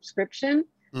subscription.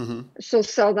 Mm-hmm. She'll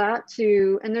sell that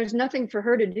and there's nothing for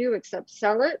her to do except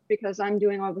sell it, because I'm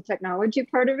doing all the technology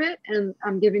part of it. And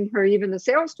I'm giving her even the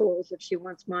sales tools if she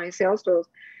wants my sales tools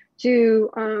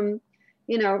and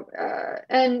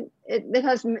it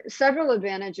has several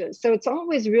advantages. So it's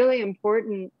always really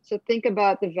important to think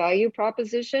about the value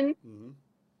proposition. Mm-hmm.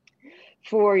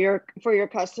 for your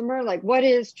customer. Like, what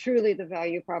is truly the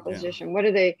value proposition? Yeah. What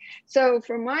are they? So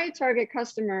for my target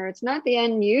customer, it's not the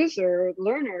end user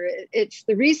learner, it's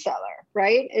the reseller,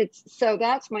 right? So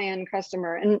that's my end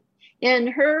customer. And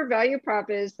her value prop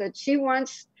is that she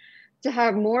wants to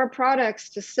have more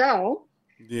products to sell.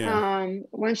 Yeah.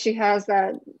 Once she has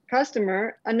that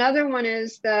customer. Another one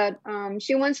is that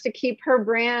she wants to keep her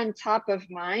brand top of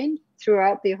mind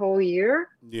throughout the whole year.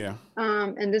 Yeah.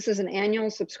 And this is an annual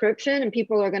subscription, and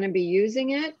people are going to be using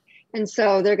it. And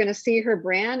so they're going to see her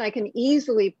brand. I can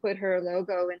easily put her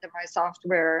logo into my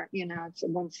software. It's a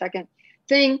 1 second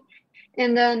thing.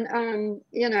 And then,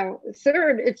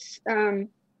 third, it's,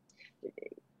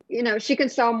 she can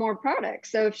sell more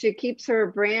products. So if she keeps her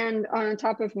brand on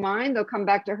top of mind, they'll come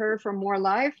back to her for more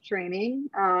live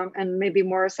training and maybe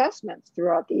more assessments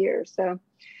throughout the year. So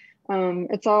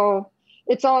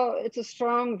it's a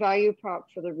strong value prop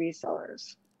for the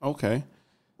resellers. Okay.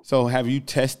 So have you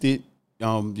tested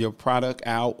your product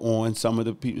out on some of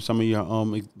the people, some of your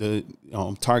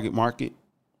target market?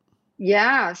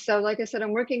 Yeah. So like I said,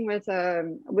 I'm working with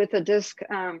a D.I.S.C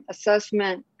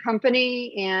assessment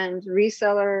company and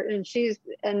reseller,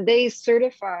 and they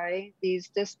certify these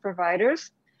D.I.S.C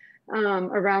providers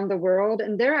around the world,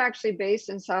 and they're actually based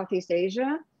in Southeast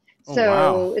Asia. So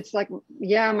wow. It's like,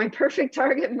 my perfect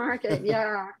target market.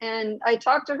 Yeah. And I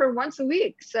talk to her once a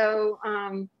week. So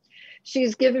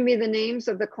she's given me the names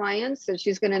of the clients that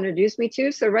she's going to introduce me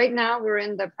to. So right now we're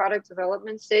in the product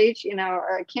development stage. You know,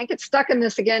 I can't get stuck in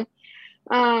this again.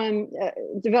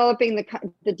 Developing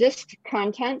the D.I.S.C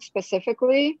content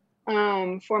specifically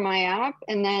for my app.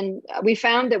 And then we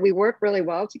found that we work really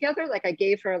well together. Like I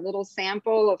gave her a little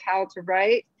sample of how to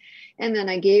write. And then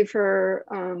I gave her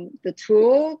the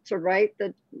tool to write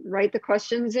the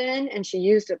questions in, and she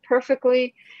used it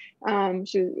perfectly.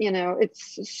 You know,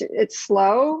 it's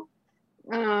slow,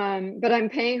 but I'm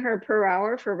paying her per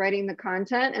hour for writing the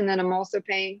content, and then I'm also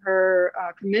paying her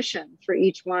commission for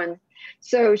each one.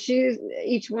 So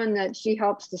each one that she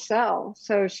helps to sell.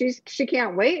 So she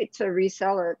can't wait to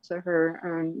resell it to her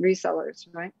resellers,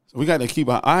 right? So we got to keep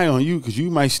an eye on you because you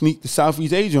might sneak the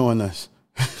Southeast Asia on us.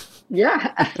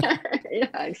 Yeah,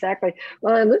 yeah, exactly.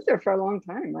 Well, I lived there for a long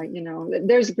time. Like, you know,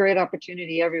 there's great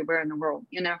opportunity everywhere in the world,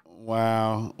 you know?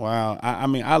 Wow. I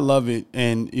mean, I love it.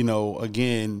 And, you know,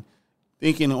 again,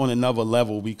 thinking on another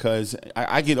level, because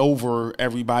I get over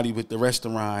everybody with the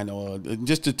restaurant or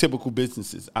just the typical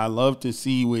businesses. I love to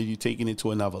see where you're taking it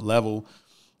to another level.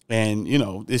 And, you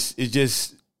know, this is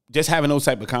just having those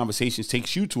type of conversations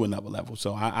takes you to another level.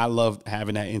 So I love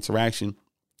having that interaction.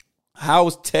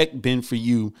 How's tech been for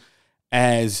you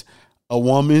as a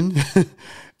woman?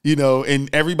 You know, and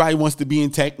everybody wants to be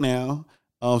in tech now,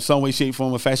 some way, shape,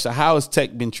 form, or fashion. How has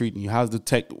tech been treating you? How's the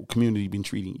tech community been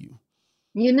treating you?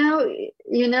 You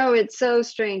know, it's so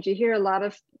strange. You hear a lot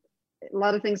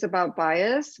of things about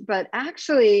bias, but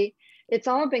actually it's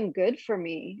all been good for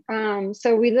me.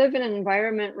 So we live in an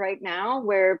environment right now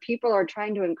where people are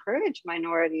trying to encourage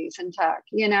minorities in tech,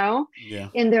 you know,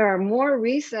 and there are more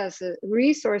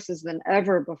resources than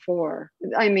ever before.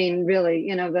 I mean, really,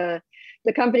 you know,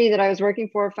 the company that I was working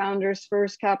for, Founders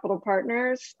First Capital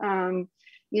Partners,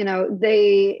 you know,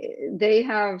 they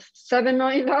have $7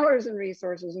 million in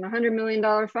resources and $100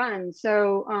 million fund.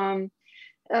 So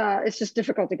it's just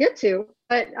difficult to get to,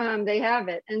 but they have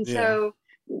it. And so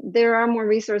there are more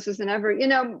resources than ever. You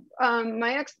know,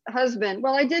 my ex-husband,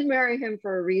 well, I did marry him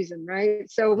for a reason, right?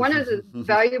 So one of the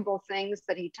valuable things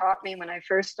that he taught me when I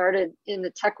first started in the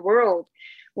tech world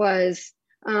was,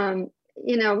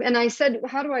 you know, and I said,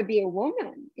 how do I be a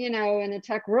woman, you know, in the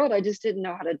tech world? I just didn't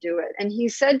know how to do it. And he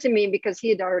said to me, because he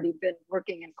had already been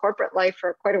working in corporate life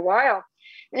for quite a while,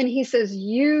 and he says,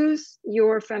 use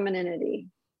your femininity,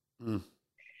 and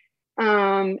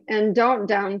don't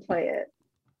downplay it.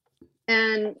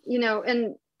 And, you know,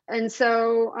 and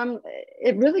so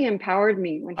it really empowered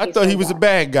me when I thought he was a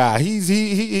bad guy.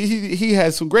 He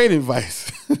has some great advice.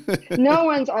 No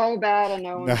one's all bad and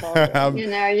no one's all good. You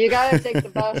know, you got to take the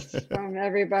best from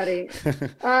everybody.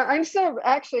 I'm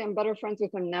better friends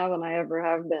with him now than I ever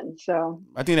have been. So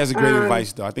I think that's a great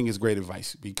advice, though. I think it's great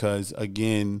advice because,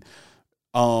 again,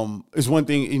 it's one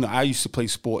thing, you know, I used to play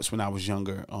sports when I was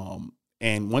younger.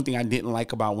 And one thing I didn't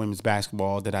like about women's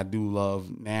basketball that I do love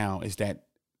now is that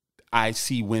I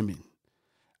see women.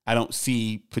 I don't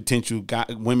see potential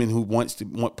women who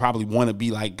probably want to be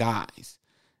like guys.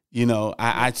 You know,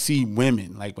 I see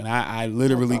women. Like when I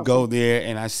literally go there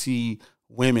and I see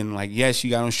women, like, yes,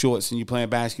 you got on shorts and you're playing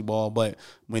basketball, but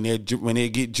when they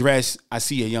get dressed, I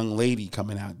see a young lady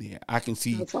coming out there. I can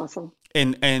see. That's awesome.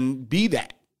 And be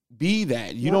that.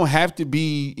 You don't have to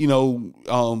be, you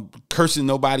know, cursing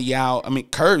nobody out. I mean,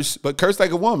 curse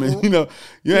like a woman. You know,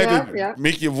 you have to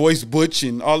make your voice butch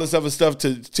and all this other stuff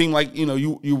to seem like, you know,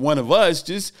 you're one of us.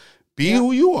 Just be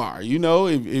who you are. You know,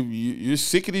 if you're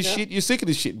sick of this shit, you're sick of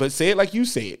this shit. But say it like you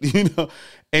say it, you know,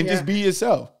 and just be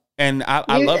yourself. And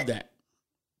I love that.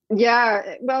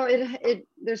 Yeah, well,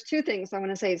 there's two things I want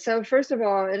to say. So first of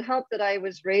all, it helped that I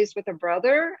was raised with a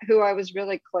brother who I was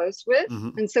really close with.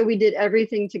 And so we did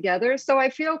everything together. So I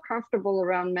feel comfortable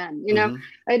around men. You know,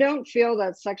 I don't feel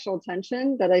that sexual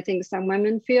tension that I think some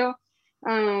women feel.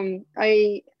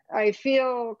 I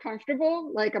feel comfortable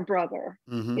like a brother,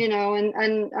 you know,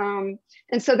 and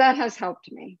so that has helped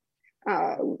me.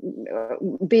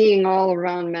 Being all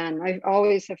around men. I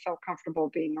always have felt comfortable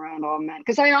being around all men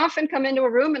because I often come into a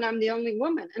room and I'm the only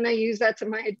woman and I use that to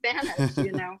my advantage.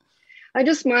 You know, I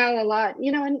just smile a lot,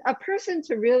 you know, and a person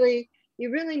you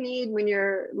really need when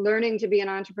you're learning to be an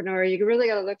entrepreneur, you really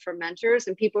got to look for mentors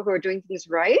and people who are doing things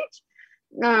right.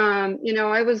 You know,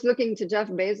 I was looking to Jeff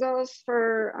Bezos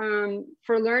for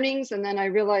learnings, and then I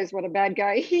realized what a bad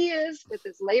guy he is with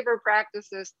his labor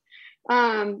practices.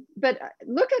 But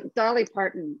look at Dolly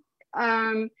Parton.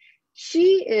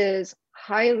 She is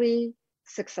highly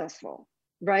successful,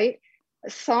 right? A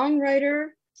songwriter,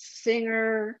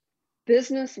 singer,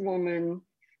 businesswoman.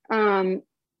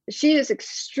 She is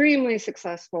extremely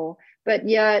successful, but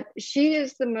yet she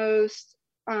is the most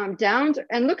down to,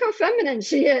 and look how feminine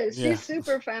she is. Yeah. She's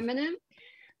super feminine.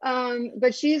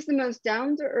 But she's the most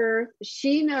down to earth.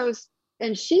 She knows,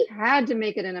 and she had to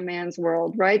make it in a man's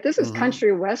world, right? This is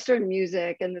country western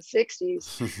music in the 60s,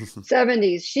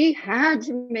 70s. She had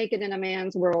to make it in a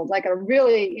man's world, like a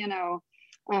really,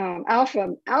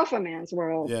 alpha man's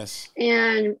world. Yes.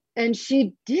 And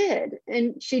she did,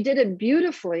 and she did it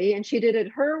beautifully, and she did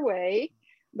it her way.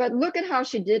 But look at how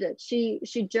she did it.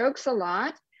 She jokes a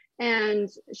lot, and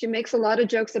she makes a lot of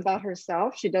jokes about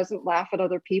herself. She doesn't laugh at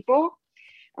other people.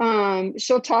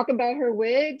 She'll talk about her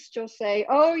wigs. She'll say,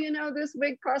 oh, this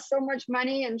wig costs so much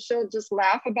money, and she'll just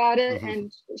laugh about it.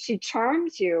 And she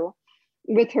charms you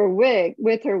with her wig,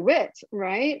 with her wit,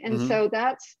 right? And so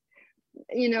that's,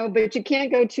 but you can't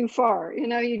go too far,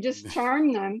 you just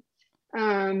charm them.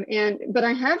 But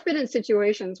I have been in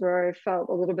situations where I felt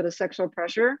a little bit of sexual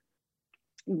pressure.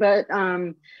 But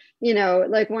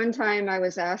like one time I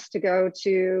was asked to go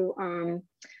to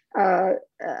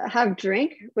have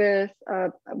drink with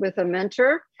a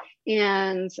mentor,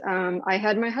 and I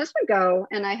had my husband go,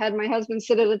 and I had my husband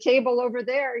sit at a table over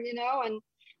there,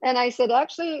 and I said,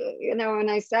 actually, and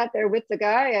I sat there with the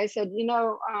guy. I said,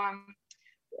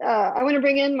 I want to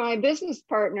bring in my business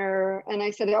partner, and I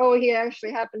said, oh, he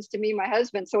actually happens to be my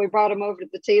husband, so we brought him over to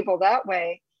the table that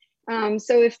way.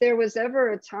 So if there was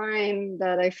ever a time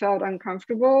that I felt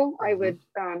uncomfortable, I would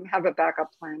have a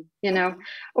backup plan,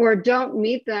 or don't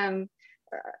meet them.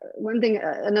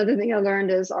 Another thing I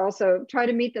learned is also try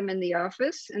to meet them in the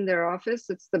office, in their office.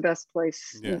 It's the best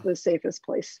place, the safest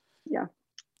place. Yeah.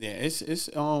 Yeah. It's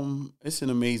an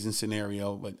amazing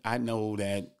scenario, but I know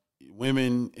that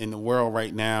women in the world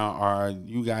right now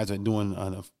you guys are doing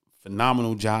a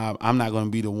phenomenal job. I'm not going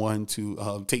to be the one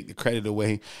to take the credit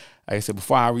away. Like I said,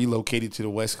 before I relocated to the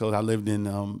West Coast, I lived in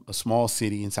a small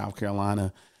city in South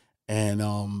Carolina. And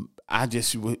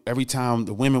every time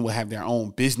the women would have their own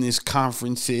business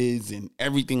conferences and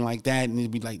everything like that, and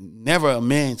it'd be like never a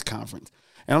men's conference.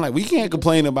 And I'm like, we can't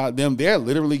complain about them. They're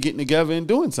literally getting together and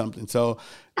doing something. So,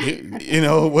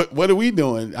 what are we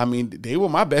doing? I mean, they were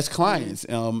my best clients.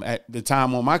 At the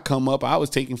time on my come up, I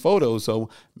was taking photos. So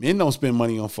men don't spend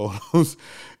money on photos.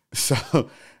 So,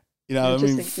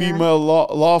 female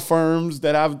law firms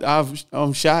that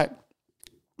I've shot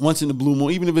once in the blue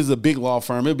moon, even if it's a big law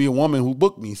firm, it'd be a woman who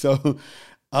booked me. So,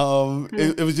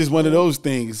 it was just one of those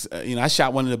things. I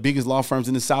shot one of the biggest law firms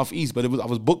in the Southeast, but I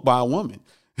was booked by a woman.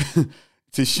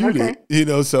 To shoot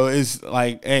it, so it's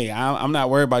like, hey, I'm not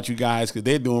worried about you guys because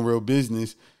they're doing real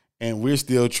business, and we're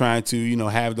still trying to,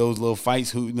 have those little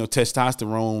fights,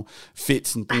 testosterone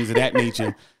fits and things of that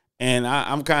nature. And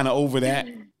I'm kind of over that,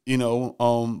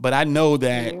 but I know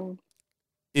that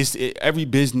every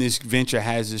business venture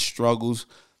has its struggles,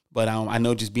 but I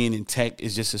know just being in tech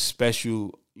is just a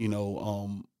special,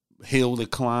 hill to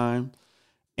climb.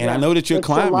 And I know that you're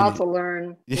climbing. It's a lot to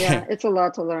learn. Yeah, it's a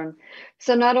lot to learn.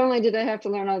 So not only did I have to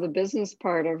learn all the business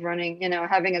part of running,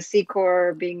 having a C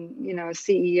Corp, being, a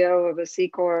CEO of a C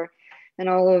Corp, and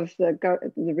all of the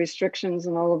restrictions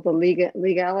and all of the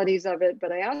legalities of it,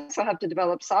 but I also have to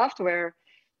develop software.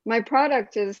 My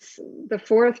product is the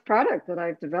fourth product that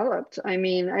I've developed. I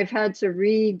mean, I've had to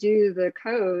redo the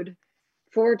code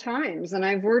 4 times, and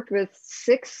I've worked with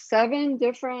 6, 7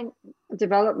 different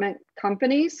development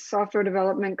companies, software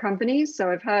development companies. So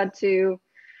I've had to,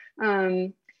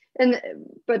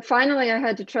 but finally I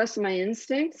had to trust my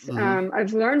instincts.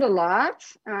 I've learned a lot.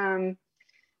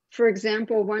 For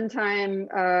example, one time,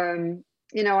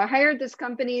 I hired this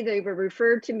company. They were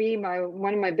referred to me by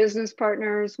one of my business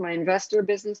partners, my investor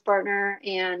business partner,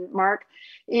 and Mark,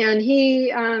 and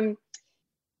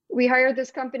we hired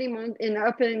this company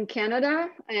up in Canada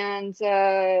and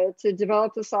to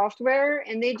develop the software,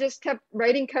 and they just kept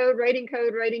writing code,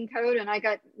 and I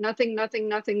got nothing. I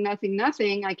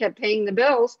kept paying the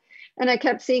bills, and I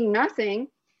kept seeing nothing.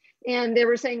 And they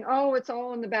were saying, oh, it's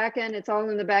all in the back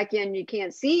end. You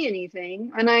can't see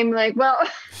anything. And I'm like, well,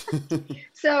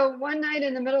 so one night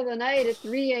in the middle of the night at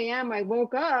 3 a.m., I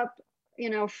woke up,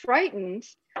 frightened.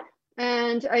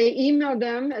 And I emailed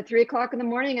them at 3 o'clock in the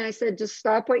morning, and I said, just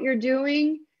stop what you're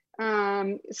doing.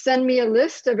 Send me a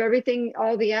list of everything,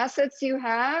 all the assets you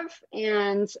have.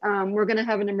 And we're going to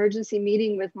have an emergency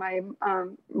meeting with my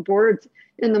board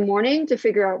in the morning to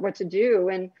figure out what to do.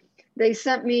 And they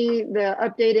sent me the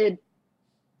updated.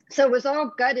 So it was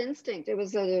all gut instinct. It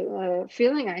was a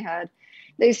feeling I had.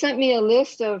 They sent me a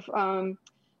list of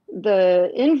the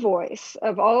invoice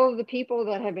of all of the people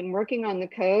that have been working on the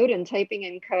code and typing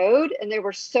in code. And there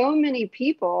were so many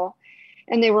people,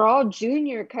 and they were all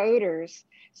junior coders.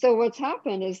 So what's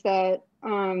happened is that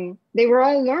they were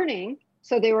all learning,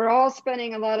 So they were all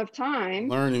spending a lot of time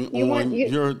learning on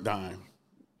your dime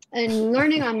and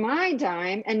learning on my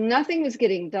dime, and nothing was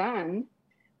getting done.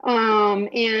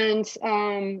 And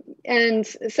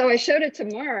so I showed it to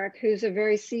Mark, who's a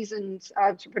very seasoned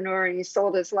entrepreneur, and he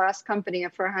sold his last company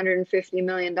for $150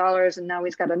 million. And now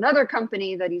he's got another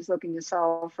company that he's looking to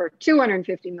sell for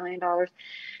 $250 million.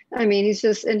 I mean,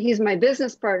 he's my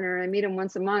business partner. I meet him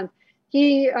once a month.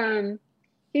 He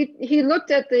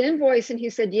looked at the invoice and he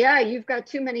said, yeah, you've got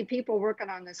too many people working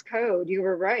on this code. You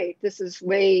were right. This is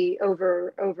way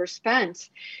overspent.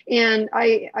 And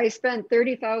I spent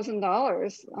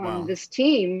 $30,000 on this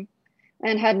team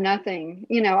and had nothing.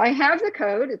 You know, I have the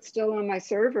code. It's still on my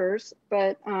servers,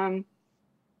 but can't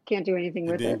do anything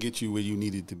with it. It didn't get you where you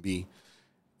needed to be.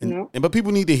 No. But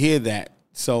people need to hear that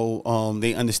so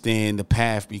they understand the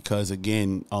path, because,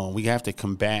 again, we have to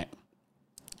combat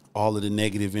all of the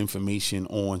negative information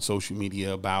on social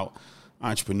media about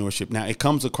entrepreneurship. Now, it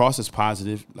comes across as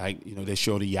positive, like, you know, they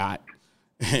show the yacht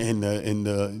and the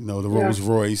the Rolls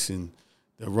Royce and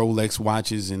the Rolex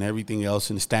watches and everything else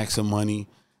and the stacks of money,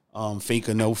 fake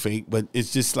or no fake. But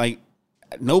it's just like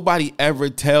nobody ever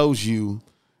tells you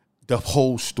the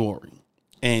whole story.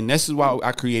 And this is why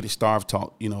I created S.T.A.R.V.E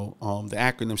Talk, the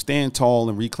acronym Stand Tall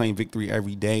and Reclaim Victory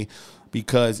Every Day.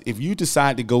 Because if you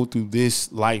decide to go through this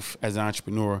life as an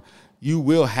entrepreneur, you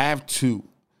will have to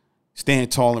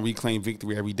stand tall and reclaim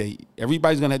victory every day.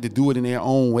 Everybody's going to have to do it in their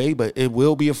own way, but it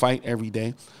will be a fight every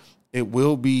day. It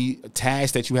will be a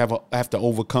task that you have to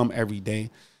overcome every day.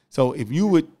 So if you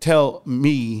would tell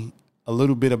me a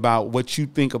little bit about what you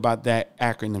think about that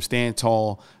acronym, Stand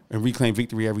Tall and Reclaim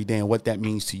Victory Every Day, and what that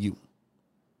means to you.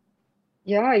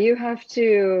 Yeah, you have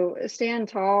to stand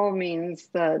tall means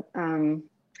that,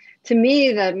 to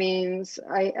me, that means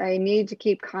I need to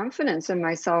keep confidence in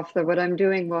myself that what I'm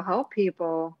doing will help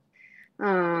people.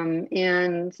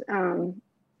 And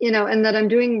that I'm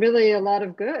doing really a lot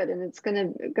of good, and it's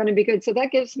going to be good. So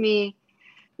that helps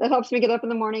me get up in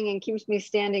the morning and keeps me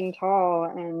standing tall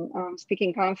and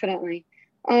speaking confidently.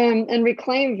 And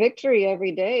reclaim victory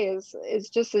every day is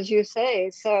just as you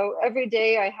say. So every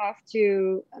day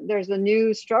there's a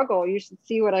new struggle. You should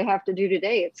see what I have to do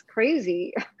today. It's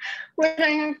crazy what I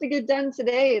have to get done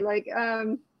today.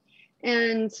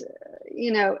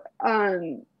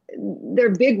 They're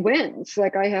big wins.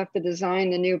 Like I have to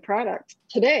design a new product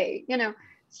today,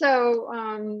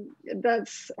 so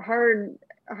that's hard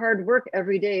work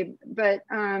every day. But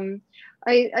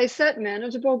I set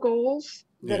manageable goals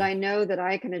that I know that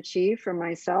I can achieve for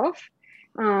myself.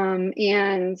 I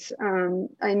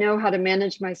know how to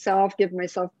manage myself, give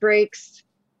myself breaks,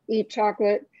 eat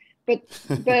chocolate, but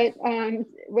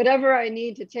whatever I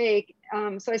need to take.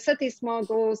 So I set these small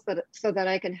goals so that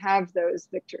I can have those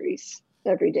victories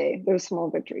every day, those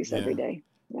small victories every day.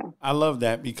 Yeah. I love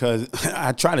that, because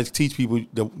I try to teach people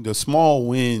the small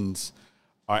wins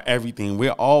are everything.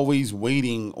 We're always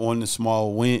waiting on the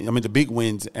small win. I mean, the big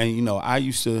wins. And,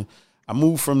 I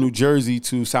moved from New Jersey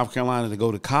to South Carolina to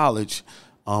go to college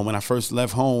when I first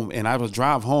left home. And I would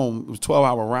drive home. It was a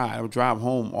 12-hour ride. I would drive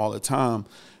home all the time.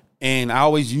 And I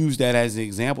always use that as an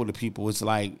example to people. It's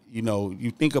like,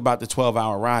 you think about the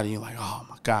 12-hour ride and you're like, oh,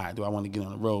 my God, do I want to get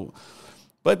on the road?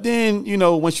 But then,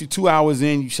 once you're 2 hours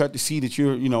in, you start to see that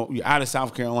you're out of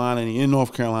South Carolina and you're in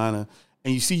North Carolina,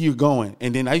 and you see you're going.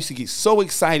 And then I used to get so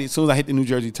excited as soon as I hit the New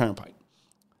Jersey Turnpike.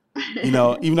 Even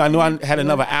though I knew I had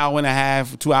another hour and a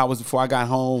half, 2 hours before I got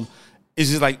home. It's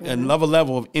just like another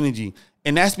level of energy.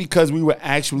 And that's because we were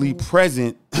actually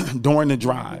present during the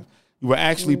drive. You were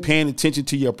actually paying attention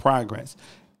to your progress.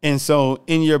 And so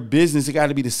in your business, it got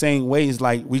to be the same way. It's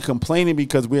like we complaining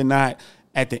because we're not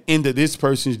at the end of this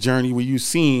person's journey where you're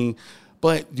seeing,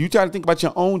 but you try to think about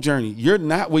your own journey. You're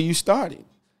not where you started.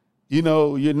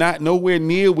 You're not nowhere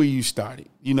near where you started.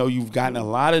 You've gotten a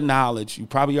lot of knowledge. You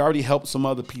probably already helped some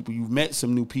other people. You've met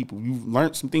some new people. You've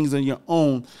learned some things on your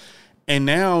own. And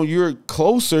now you're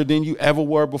closer than you ever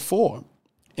were before.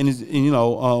 And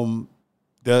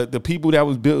the people that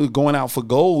was going out for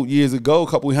gold years ago, a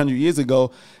couple of 100 years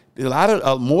ago, a lot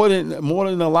of more than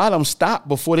a lot of them stopped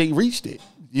before they reached it.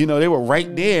 They were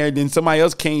right there. Then somebody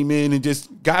else came in and just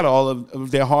got all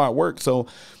of their hard work. So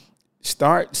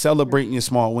start celebrating your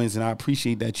small wins. And I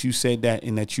appreciate that you said that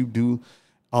and that you do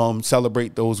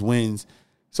celebrate those wins.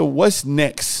 So what's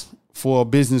next for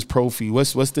bizPROFI?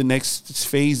 What's the next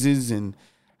phases, and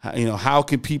how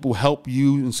can people help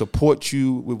you and support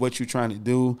you with what you're trying to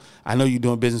do? I know you're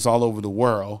doing business all over the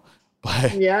world.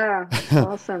 But yeah,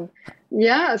 awesome.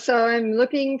 Yeah, so I'm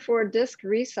looking for DISC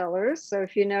resellers. So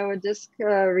if you know a DISC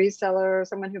reseller or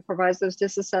someone who provides those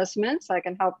DISC assessments, I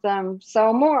can help them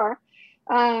sell more.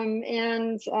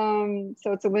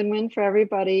 So it's a win-win for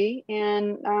everybody.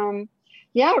 And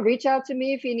yeah, reach out to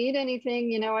me if you need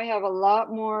anything. You know, I have a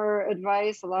lot more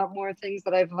advice, a lot more things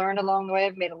that I've learned along the way.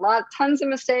 I've made tons of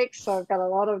mistakes, so I've got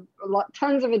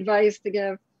tons of advice to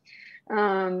give.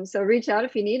 So reach out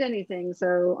if you need anything.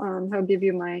 So I'll give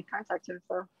you my contact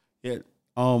info. Yeah.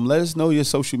 Let us know your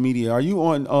social media. Are you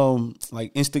on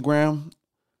like Instagram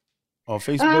or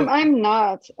Facebook? I'm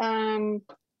not.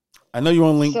 I know you're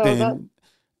on LinkedIn.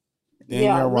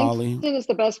 Danielle Rowley. LinkedIn is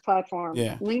the best platform.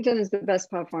 Yeah. LinkedIn is the best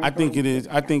platform. I think it is.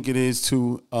 I think it is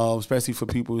too, especially for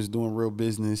people who's doing real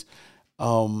business.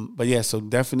 But yeah, so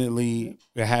definitely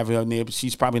we have her on there. But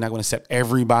she's probably not going to accept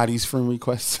everybody's friend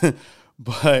requests.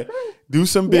 But do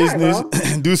some business,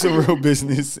 do some real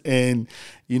business, and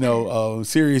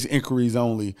serious inquiries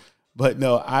only. But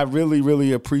no, I really,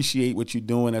 really appreciate what you're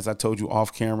doing. As I told you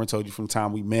off camera, told you from the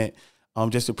time we met.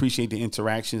 Just appreciate the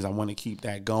interactions. I want to keep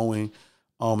that going.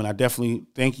 And I definitely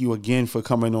thank you again for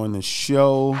coming on the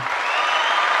show.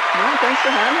 Yeah, thanks for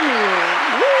having me.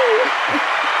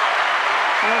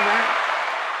 All right.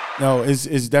 No,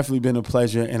 it's definitely been a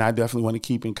pleasure, and I definitely want to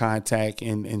keep in contact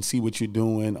and see what you're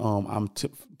doing. I'm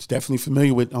definitely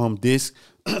familiar with D.I.S.C.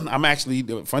 I'm actually,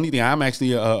 the funny thing, I'm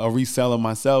actually a reseller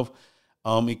myself.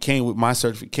 It came with my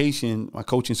certification, my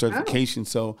coaching certification.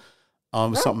 So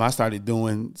it's something I started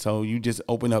doing. So you just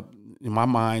open up in my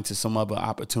mind to some other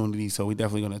opportunities. So we're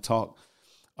definitely going to talk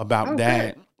about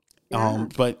that. Yeah.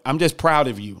 But I'm just proud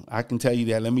of you. I can tell you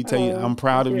that. Let me tell you, I'm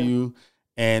proud of you.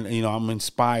 And, I'm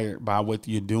inspired by what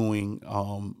you're doing.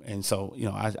 And so,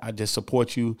 I just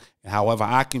support you. And however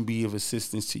I can be of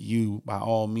assistance to you, by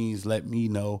all means, let me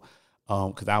know.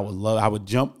 Because I would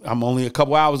jump. I'm only a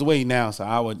couple hours away now. So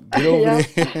I would get over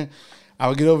there. I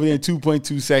would get over there in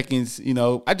 2.2 seconds.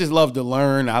 I just love to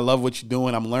learn. I love what you're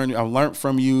doing. I'm learning. I've learned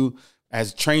from you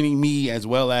as training me, as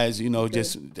well as,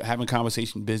 just having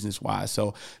conversation business-wise.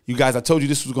 So, you guys, I told you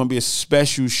this was going to be a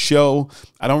special show.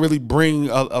 I don't really bring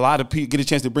a lot of people, get a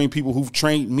chance to bring people who've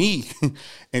trained me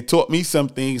and taught me some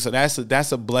things. So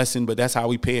that's a blessing, but that's how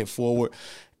we pay it forward.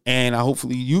 And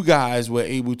hopefully you guys were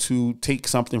able to take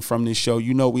something from this show.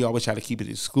 We always try to keep it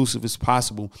as exclusive as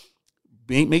possible.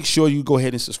 Make sure you go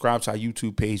ahead and subscribe to our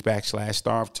YouTube page,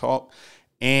 /S.T.A.R.V.E Talk.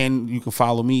 And you can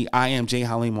follow me. I am Jay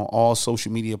Haleem on all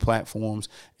social media platforms,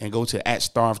 and go to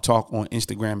 @S.T.A.R.V.E Talk on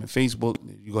Instagram and Facebook.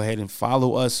 You go ahead and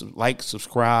follow us, like,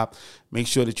 subscribe, make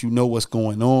sure that you know what's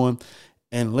going on.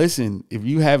 And listen, if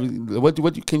you have, what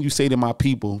can you say to my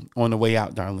people on the way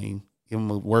out, Darlene? Give them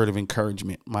a word of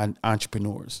encouragement, my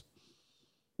entrepreneurs.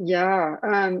 Yeah,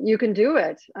 you can do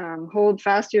it. Hold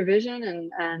fast your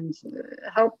vision and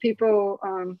help people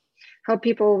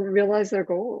realize their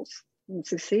goals and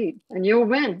succeed, and you'll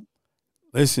win.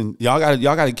 Listen, y'all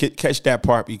gotta catch that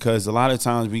part, because a lot of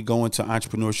times we go into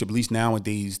entrepreneurship, at least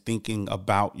nowadays, thinking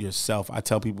about yourself. I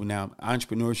tell people now,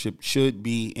 entrepreneurship should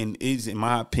be, and is, in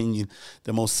my opinion,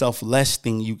 the most selfless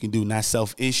thing you can do, not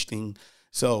selfish thing.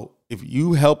 So if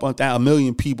you help out a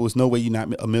million people, there's no way you're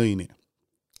not a millionaire.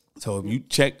 So if you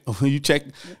check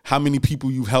how many people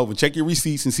you've helped, and check your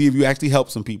receipts and see if you actually help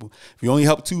some people. If you only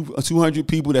help 200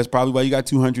 people, that's probably why you got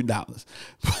 $200.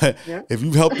 But if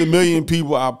you've helped a million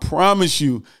people, I promise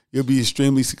you'll be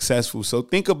extremely successful. So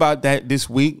think about that this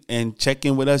week, and check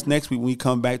in with us next week when we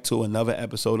come back to another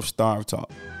episode of S.T.A.R.V.E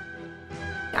Talk.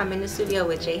 I'm in the studio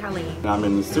with Jay Haleem. And I'm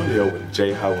in the studio with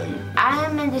Jay Haleem. I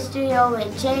am in the studio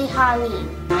with Jay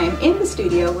Haleem. I am in the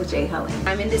studio with Jay Haleem.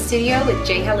 I'm in the studio with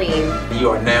Jay Haleem. You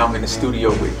are now in the studio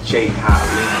with Jay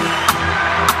Haleem.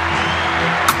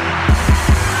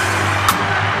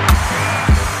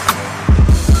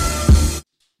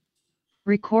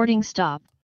 Recording stopped.